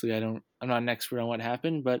 Obviously, I'm not an expert on what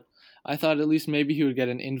happened, but I thought at least maybe he would get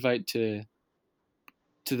an invite to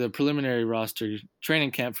the preliminary roster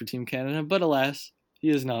training camp for Team Canada, but alas, he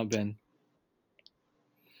has not been.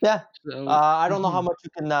 Yeah. So, I don't know how much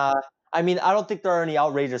you can. I mean, I don't think there are any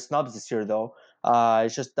outrageous snubs this year, though.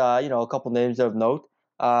 It's just a couple names of note.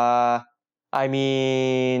 I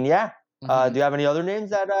mean, yeah. Do you have any other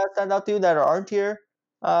names that stand out to you that aren't here?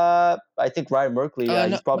 I think Ryan Merkley.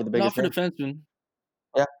 He's probably the biggest. Not for defensemen.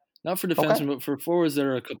 Yeah. Not for defensemen, but for forwards,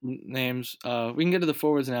 there are a couple names. We can get to the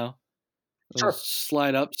forwards now. Sure.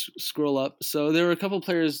 Slide up, scroll up. So there were a couple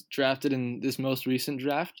players drafted in this most recent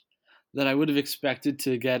draft that I would have expected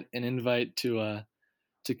to get an invite to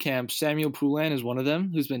camp. Samuel Poulin is one of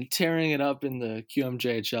them, who's been tearing it up in the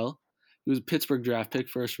QMJHL. He was a Pittsburgh draft pick,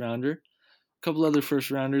 first rounder. A couple other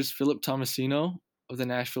first rounders, Philip Tomasino of the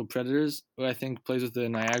Nashville Predators, who I think plays with the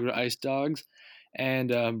Niagara Ice Dogs,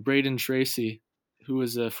 and Braden Tracy, who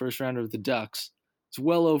was a first rounder of the Ducks. It's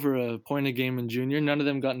well over a point a game in junior. None of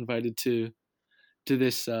them got invited to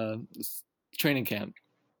this training camp.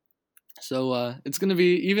 So it's going to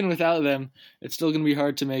be, even without them, it's still going to be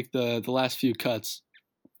hard to make the last few cuts.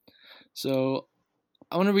 So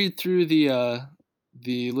I want to read through the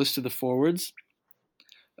list of the forwards.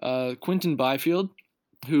 Quinton Byfield,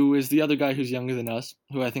 who is the other guy who's younger than us,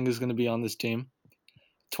 who I think is going to be on this team.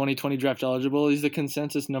 2020 draft eligible. He's the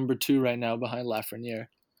consensus number 2 right now behind Lafreniere.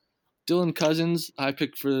 Dylan Cousins, high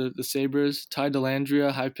pick for the Sabres. Ty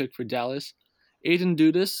Dellandrea, high pick for Dallas. Aiden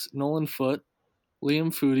Dudas, Nolan Foote,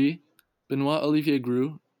 Liam Foudy, Benoit Olivier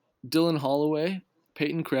Groux, Dylan Holloway,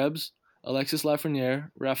 Peyton Krebs, Alexis Lafreniere,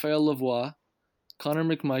 Raphael Lavoie, Connor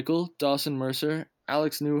McMichael, Dawson Mercer,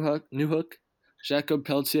 Alex Newhook, Jacob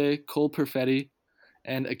Pelletier, Cole Perfetti,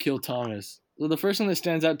 and Akil Thomas. So the first one that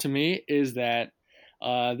stands out to me is that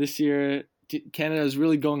this year Canada is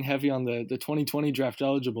really going heavy on the 2020 draft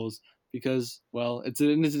eligibles because, well, it's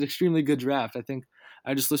an extremely good draft. I think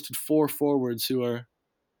I just listed 4 forwards who are,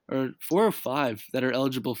 or 4 or 5 that are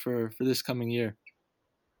eligible for this coming year.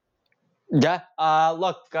 Yeah.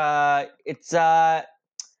 Look, it's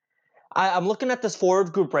I'm looking at this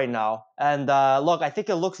forward group right now, and look, I think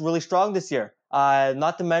it looks really strong this year.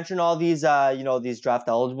 Not to mention all these, these draft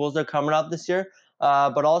eligibles that are coming up this year,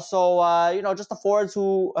 but also, just the forwards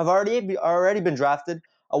who have already been drafted.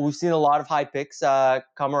 We've seen a lot of high picks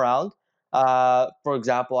come around. For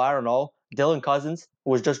example, I don't know, Dylan Cousins,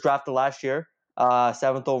 who was just drafted last year,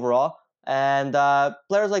 7th overall, and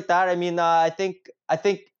players like that. I mean, I think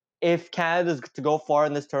if Canada's to go far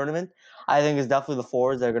in this tournament, I think it's definitely the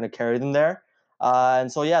forwards that are going to carry them there. And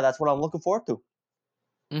so, yeah, that's what I'm looking forward to.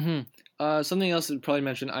 Something else to probably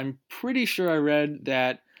mention, I'm pretty sure I read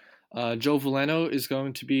that Joe Veleno is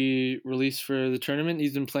going to be released for the tournament.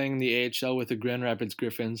 He's been playing in the AHL with the Grand Rapids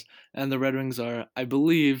Griffins, and the Red Wings are, I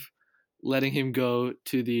believe, letting him go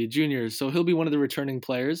to the juniors. So he'll be one of the returning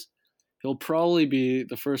players. He'll probably be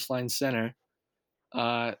the first-line center,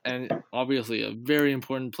 and obviously a very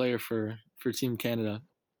important player for Team Canada.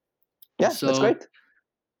 Yeah, so, that's great.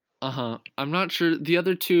 I'm not sure. The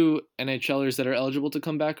other 2 NHLers that are eligible to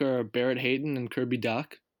come back are Barrett Hayton and Kirby Dach,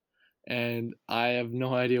 and I have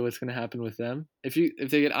no idea what's going to happen with them. If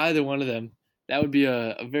they get either one of them, that would be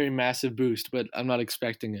a very massive boost, but I'm not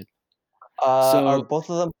expecting it. So, are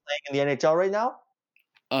both of them playing in the NHL right now?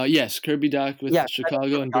 Yes, Kirby Dach with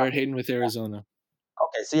Chicago and Barrett Hayton with Arizona.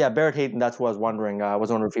 Okay, so yeah, Barrett Hayton, that's what I was wondering. I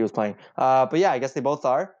was wondering if he was playing. But yeah, I guess they both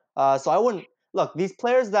are. So I wouldn't look, these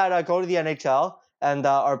players that go to the NHL and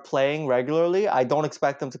are playing regularly, I don't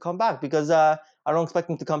expect them to come back because I don't expect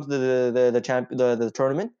them to come to the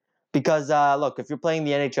tournament because look, if you're playing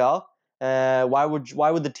the NHL, why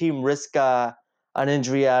would the team risk an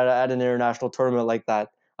injury at an international tournament like that?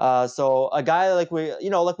 So a guy like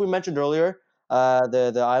we mentioned earlier,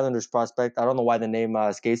 the Islanders prospect, I don't know why the name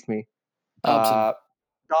escapes me.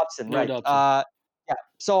 Dobson, right? Dobson. Yeah.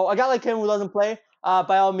 So a guy like him who doesn't play,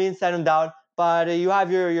 by all means, send him down. But you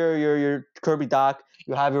have your Kirby Dach.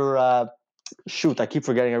 You have your shoot. I keep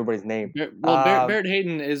forgetting everybody's name. Barrett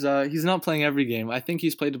Hayton is he's not playing every game. I think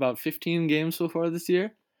he's played about 15 games so far this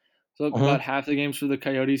year. So about half the games for the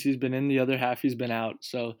Coyotes he's been in, the other half he's been out.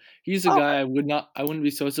 So he's a guy I wouldn't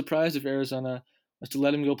be so surprised if Arizona was to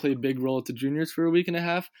let him go play a big role at the juniors for a week and a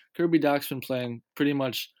half. Kirby Dach's been playing pretty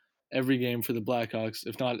much every game for the Blackhawks,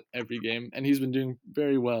 if not every game, and he's been doing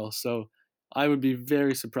very well. So I would be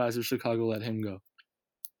very surprised if Chicago let him go.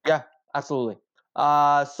 Yeah, absolutely.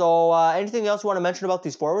 So anything else you want to mention about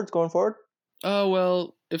these forwards going forward?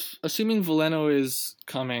 Well, assuming Veleno is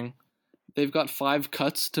coming, they've got 5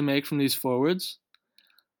 cuts to make from these forwards.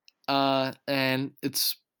 And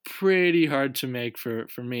it's pretty hard to make for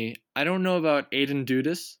me. I don't know about Aiden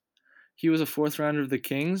Dudas. He was a fourth rounder of the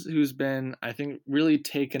Kings who's been, I think, really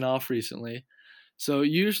taken off recently. So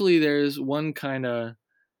usually there's one kind of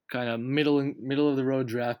middle of the road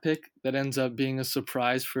draft pick that ends up being a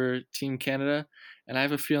surprise for Team Canada, and I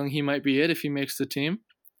have a feeling he might be it if he makes the team.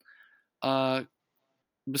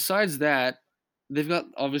 Besides that, they've got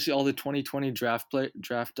obviously all the 2020 draft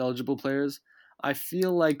eligible players. I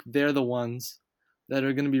feel like they're the ones that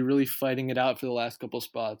are going to be really fighting it out for the last couple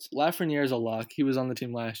spots. Lafreniere is a lock. He was on the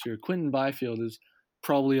team last year. Quinton Byfield is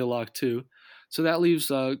probably a lock too. So that leaves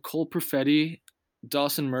Cole Perfetti,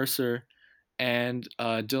 Dawson Mercer, and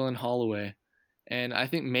Dylan Holloway. And I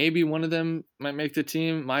think maybe one of them might make the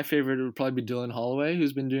team. My favorite would probably be Dylan Holloway,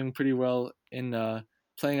 who's been doing pretty well in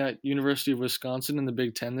playing at University of Wisconsin in the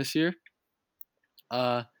Big Ten this year.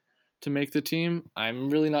 To make the team, I'm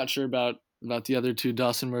really not sure about the other two,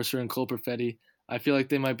 Dawson Mercer and Cole Perfetti. I feel like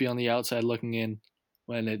they might be on the outside looking in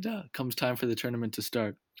when it comes time for the tournament to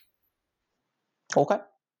start. Okay.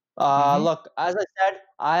 Look, as I said,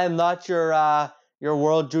 I am not your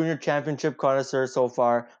World Junior Championship connoisseur so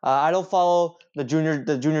far. I don't follow the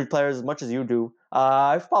junior players as much as you do.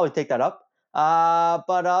 I should probably take that up.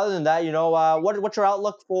 But other than that, what's your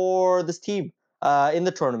outlook for this team in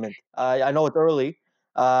the tournament? I know it's early,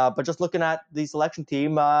 but just looking at the selection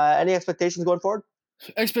team, any expectations going forward?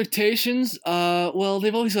 Expectations? Well,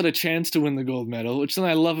 they've always got a chance to win the gold medal, which is something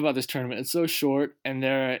I love about this tournament. It's so short, and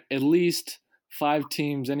there are at least 5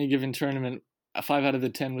 teams any given tournament, 5 out of the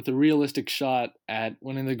 10, with a realistic shot at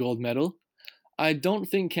winning the gold medal. I don't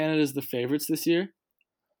think Canada's the favorites this year.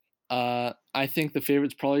 I think the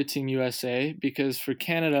favorite's probably Team USA, because for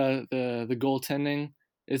Canada, the goaltending,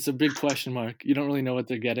 it's a big question mark. You don't really know what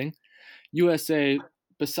they're getting. USA,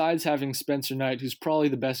 besides having Spencer Knight, who's probably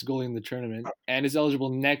the best goalie in the tournament and is eligible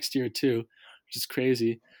next year too, which is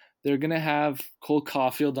crazy, they're gonna have Cole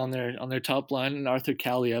Caulfield on their top line and Arthur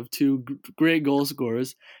Kaliyev, 2 great goal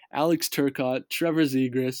scorers, Alex Turcotte, Trevor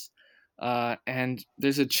Zegras, and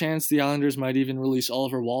there's a chance the Islanders might even release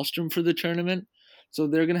Oliver Wahlstrom for the tournament. So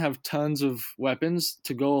they're gonna have tons of weapons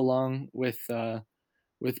to go along with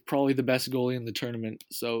probably the best goalie in the tournament.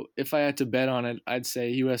 So if I had to bet on it, I'd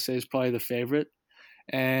say USA is probably the favorite,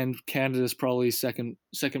 and Canada is probably second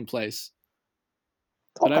place.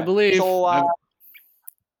 But I believe. So,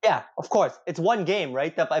 yeah, of course, it's one game,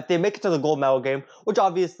 right? If they make it to the gold medal game, which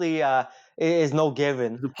obviously is no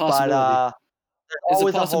given, it's a possibility. There's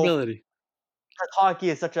always a possibility. Hockey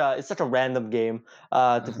is such a random game,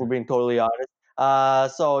 if we're being totally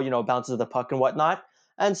honest. So bounces the puck and whatnot.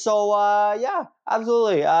 And so, yeah,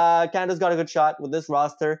 absolutely. Canada's got a good shot with this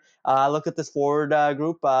roster. Look at this forward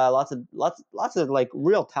group. Lots of like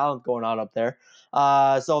real talent going on up there.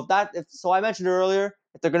 So I mentioned earlier,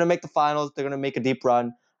 if they're gonna make the finals, they're gonna make a deep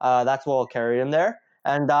run. That's what will carry them there.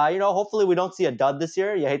 And hopefully we don't see a dud this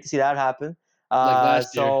year. You hate to see that happen. Like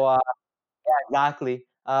last year. Yeah, exactly.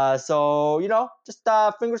 So just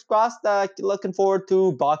fingers crossed. Looking forward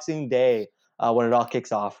to Boxing Day when it all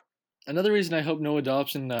kicks off. Another reason I hope Noah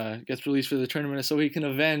Dobson gets released for the tournament is so he can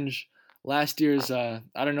avenge last year's. I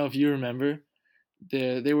don't know if you remember,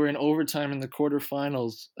 they were in overtime in the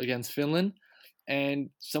quarterfinals against Finland, and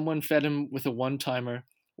someone fed him with a one-timer,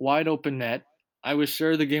 wide open net. I was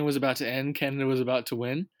sure the game was about to end. Canada was about to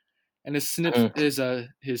win, and his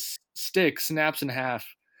stick snaps in half,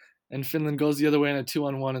 and Finland goes the other way in a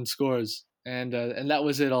 2-on-1 and scores. And that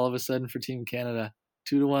was it all of a sudden for Team Canada.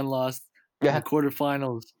 2-1 loss in the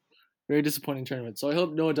quarterfinals. Very disappointing tournament. So I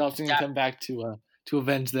hope Noah Dobson can come back to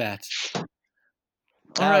avenge that.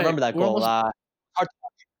 I remember that goal.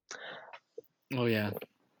 Oh yeah.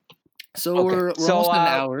 So we're almost an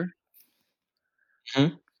hour.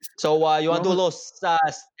 So you want to do a little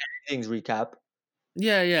standings recap?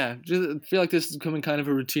 Yeah. Just I feel like this is becoming kind of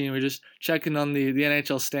a routine. We're just checking on the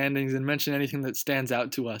NHL standings and mention anything that stands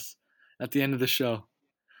out to us at the end of the show.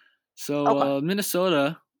 So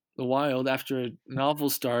Minnesota, the Wild, after a novel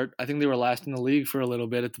start, I think they were last in the league for a little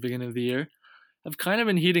bit at the beginning of the year, have kind of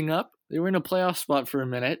been heating up. They were in a playoff spot for a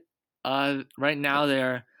minute. Right now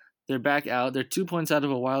they're back out. They're 2 points out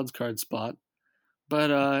of a wild card spot.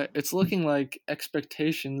 But it's looking like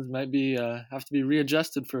expectations might be have to be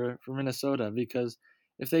readjusted for Minnesota, because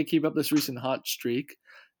if they keep up this recent hot streak,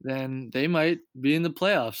 then they might be in the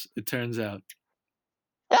playoffs, it turns out.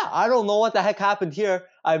 Yeah, I don't know what the heck happened here.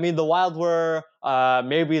 I mean, the Wild were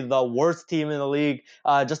maybe the worst team in the league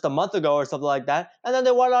just a month ago or something like that, and then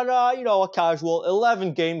they went on a casual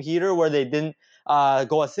 11-game heater where they didn't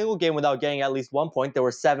go a single game without getting at least 1 point. They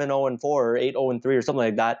were 7-0-4 or 8-0-3 or something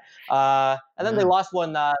like that, and then they lost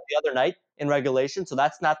one the other night in regulation, so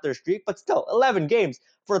that's not their streak. But still, 11 games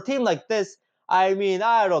for a team like this. I mean,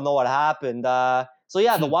 I don't know what happened. So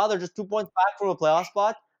yeah, the Wild are just 2 points back from a playoff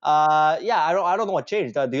spot. Yeah, I don't know what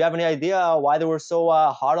changed. Do you have any idea why they were so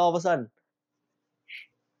hot all of a sudden?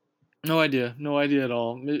 No idea at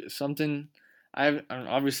all. Something.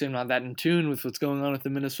 Obviously I'm not that in tune with what's going on with the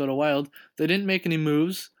Minnesota Wild. They didn't make any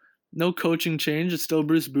moves. No coaching change. It's still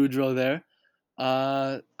Bruce Boudreau there.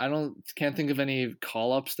 I can't think of any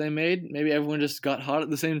call ups they made. Maybe everyone just got hot at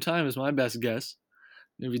the same time is my best guess.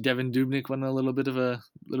 Maybe Devin Dubnyk went a little bit of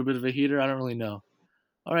a heater. I don't really know.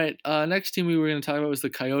 All right. Next team we were going to talk about was the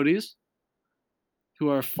Coyotes, who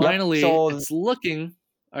are finally. Yep, it's looking.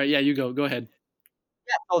 All right. Yeah, you go. Go ahead.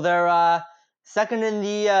 Yeah, so they're second in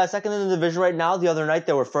the division right now. The other night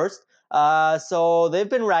they were first. So they've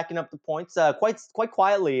been racking up the points quite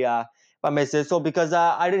quietly, if I may say so, because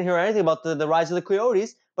I didn't hear anything about the rise of the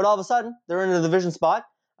Coyotes, but all of a sudden they're in the division spot,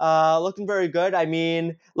 looking very good. I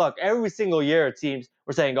mean, look, every single year it seems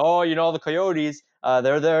we're saying, oh, the Coyotes,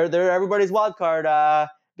 they're everybody's wild card,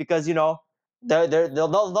 because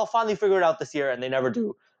they'll finally figure it out this year, and they never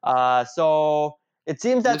do. So it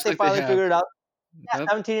seems that Looks they like they finally figured it out. Yeah, Yep.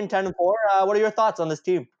 17-10-4. What are your thoughts on this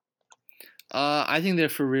team? I think they're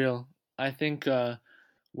for real. I think,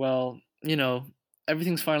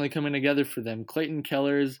 everything's finally coming together for them. Clayton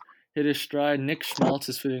Keller's hit his stride. Nick Schmaltz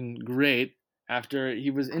is feeling great after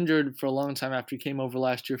he was injured for a long time after he came over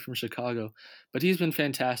last year from Chicago. But he's been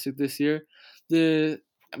fantastic this year.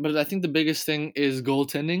 But I think the biggest thing is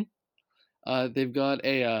goaltending. They've got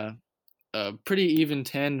a pretty even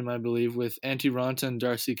tandem, I believe, with Antti Raanta and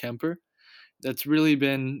Darcy Kemper. That's really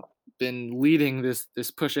been leading this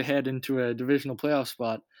push ahead into a divisional playoff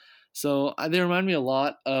spot. So they remind me a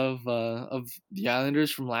lot of the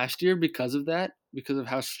Islanders from last year because of that, because of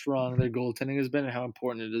how strong their goaltending has been and how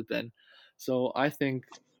important it has been. So I think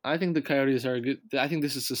the Coyotes are good. I think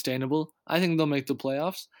this is sustainable. I think they'll make the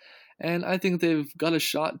playoffs, and I think they've got a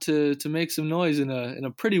shot to make some noise in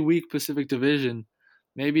a pretty weak Pacific Division,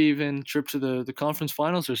 maybe even trip to the conference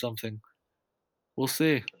finals or something. We'll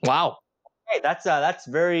see. Wow. Hey, that's a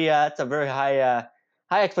very high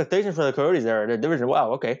expectation for the Coyotes there in the division.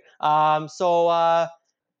 Wow. Okay. So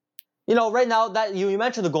right now that you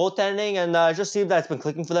mentioned the goaltending, and it just seems that it's been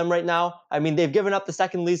clicking for them right now. I mean, they've given up the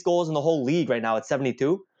second least goals in the whole league right now at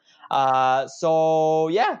 72. So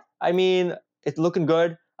yeah, I mean, it's looking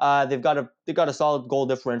good. They've got a solid goal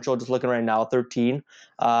differential. Just looking right now, 13.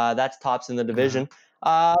 That's tops in the division.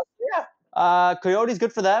 Yeah. Coyotes,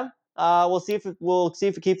 good for them. We'll see if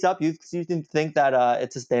it keeps up. You seem to think that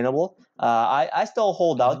it's sustainable. I still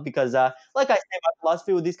hold out because, like I say, my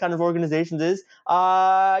philosophy with these kind of organizations is,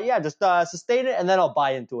 just sustain it and then I'll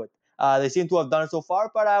buy into it. They seem to have done it so far,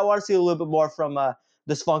 but I want to see a little bit more from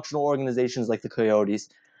dysfunctional organizations like the Coyotes.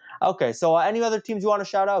 Okay, so any other teams you want to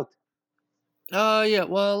shout out? Yeah.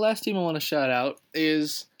 Well, last team I want to shout out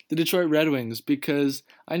is the Detroit Red Wings because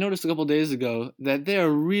I noticed a couple days ago that they are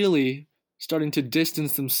really starting to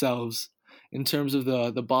distance themselves in terms of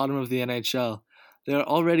the bottom of the NHL.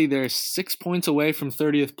 They're 6 points away from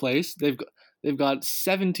 30th place. They've got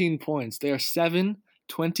 17 points. They are 7,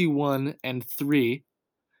 21, and 3.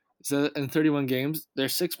 So in 31 games, they're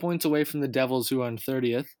 6 points away from the Devils, who are in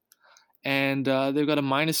 30th. And they've got a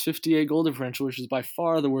minus 58 goal differential, which is by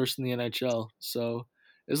far the worst in the NHL. So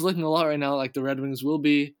it's looking a lot right now like the Red Wings will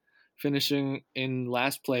be finishing in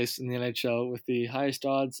last place in the NHL with the highest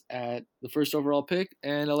odds at the first overall pick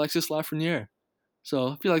and Alexis Lafreniere. So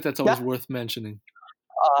I feel like that's always worth mentioning.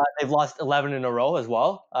 They've lost 11 in a row as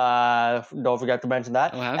well. Don't forget to mention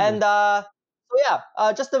that. Oh, and so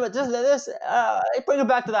yeah, just this, bring it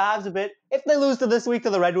back to the Habs a bit. If they lose to this week to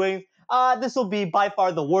the Red Wings, this will be by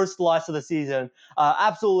far the worst loss of the season.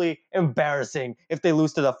 Absolutely embarrassing if they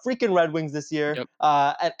lose to the freaking Red Wings this year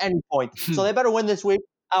at any point. So they better win this week.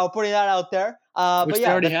 Putting that out there. Which but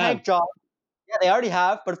yeah, the tank job. Yeah, they already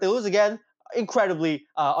have. But if they lose again, incredibly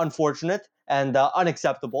unfortunate and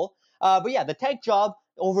unacceptable. But yeah, the tank job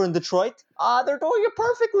over in Detroit, they're doing it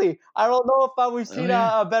perfectly. I don't know if we've seen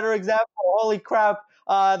a better example. Holy crap.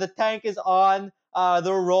 The tank is on.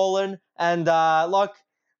 They're rolling. And look,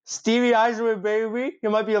 Stevie Eiserman, baby, he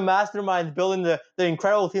might be a mastermind building the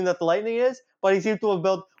incredible team that the Lightning is, but he seems to have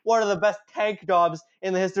built one of the best tank jobs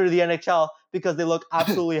in the history of the NHL because they look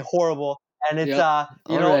absolutely horrible. And it's, not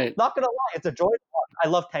going to lie, it's a joy to watch. I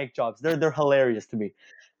love tank jobs. They're hilarious to me.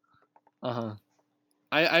 Uh-huh.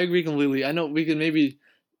 I agree completely. I know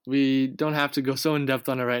we don't have to go so in depth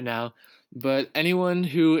on it right now, but anyone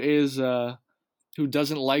who who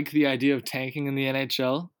doesn't like the idea of tanking in the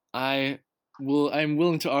NHL, I'm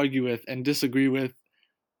willing to argue with and disagree with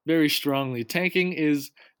very strongly. Tanking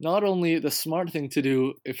is not only the smart thing to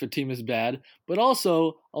do if a team is bad, but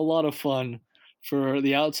also a lot of fun for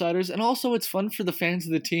the outsiders, and also it's fun for the fans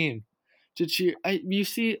of the team to cheer. You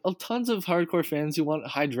see tons of hardcore fans who want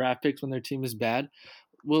high draft picks when their team is bad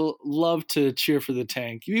will love to cheer for the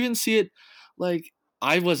tank. You even see it, like,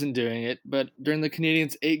 I wasn't doing it, but during the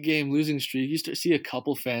Canadiens' 8-game losing streak, you start see a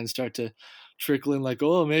couple fans start to trickle in, like,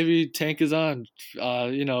 oh, maybe tank is on,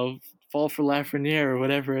 fall for Lafreniere or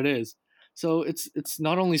whatever it is. So it's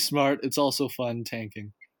not only smart, it's also fun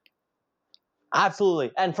tanking.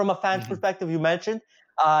 Absolutely. And from a fan's perspective, you mentioned,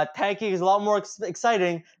 tanking is a lot more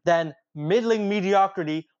exciting than middling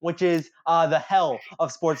mediocrity, which is the hell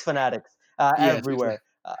of sports fanatics everywhere.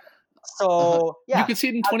 So you could see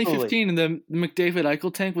it in 2015 in the McDavid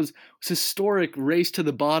Eichel tank was historic race to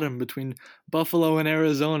the bottom between Buffalo and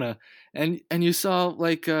Arizona, and you saw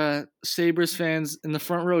like Sabres fans in the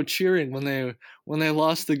front row cheering when they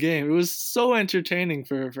lost the game. It was so entertaining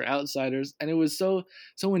for outsiders, and it was so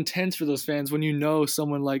intense for those fans when you know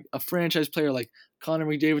someone like a franchise player like Connor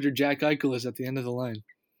McDavid or Jack Eichel is at the end of the line.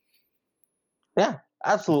 Yeah,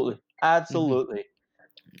 absolutely.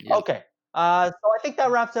 Yeah. Okay. So I think that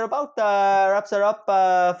wraps it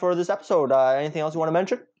up for this episode. Anything else you want to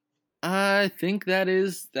mention? I think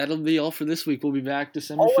that'll be all for this week. We'll be back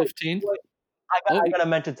December 15th. I gotta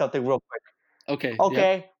mention something real quick.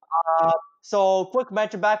 Okay. Yep. So quick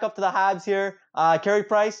mention back up to the Habs here. Carey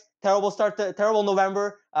Price, terrible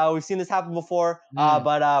November. We've seen this happen before.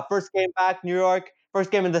 But first game back, New York. First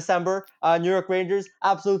game in December, New York Rangers,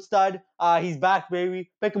 absolute stud. He's back, baby.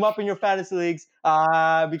 Pick him up in your fantasy leagues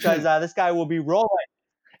because this guy will be rolling.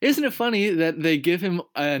 Isn't it funny that they give him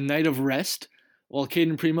a night of rest while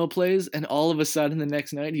Caden Primo plays, and all of a sudden the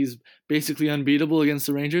next night he's basically unbeatable against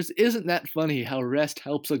the Rangers? Isn't that funny how rest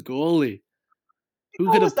helps a goalie? Who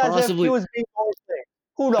could have possibly? Who knows?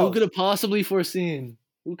 Who could have possibly foreseen?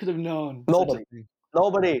 Who could have known?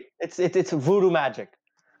 Nobody. It's voodoo magic.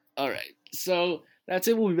 All right. So that's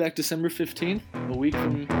it. We'll be back December 15th, a week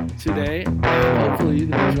from today. And hopefully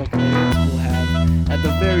the Montreal Canadiens will have, at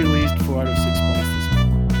the very least, 4 out of 6 points.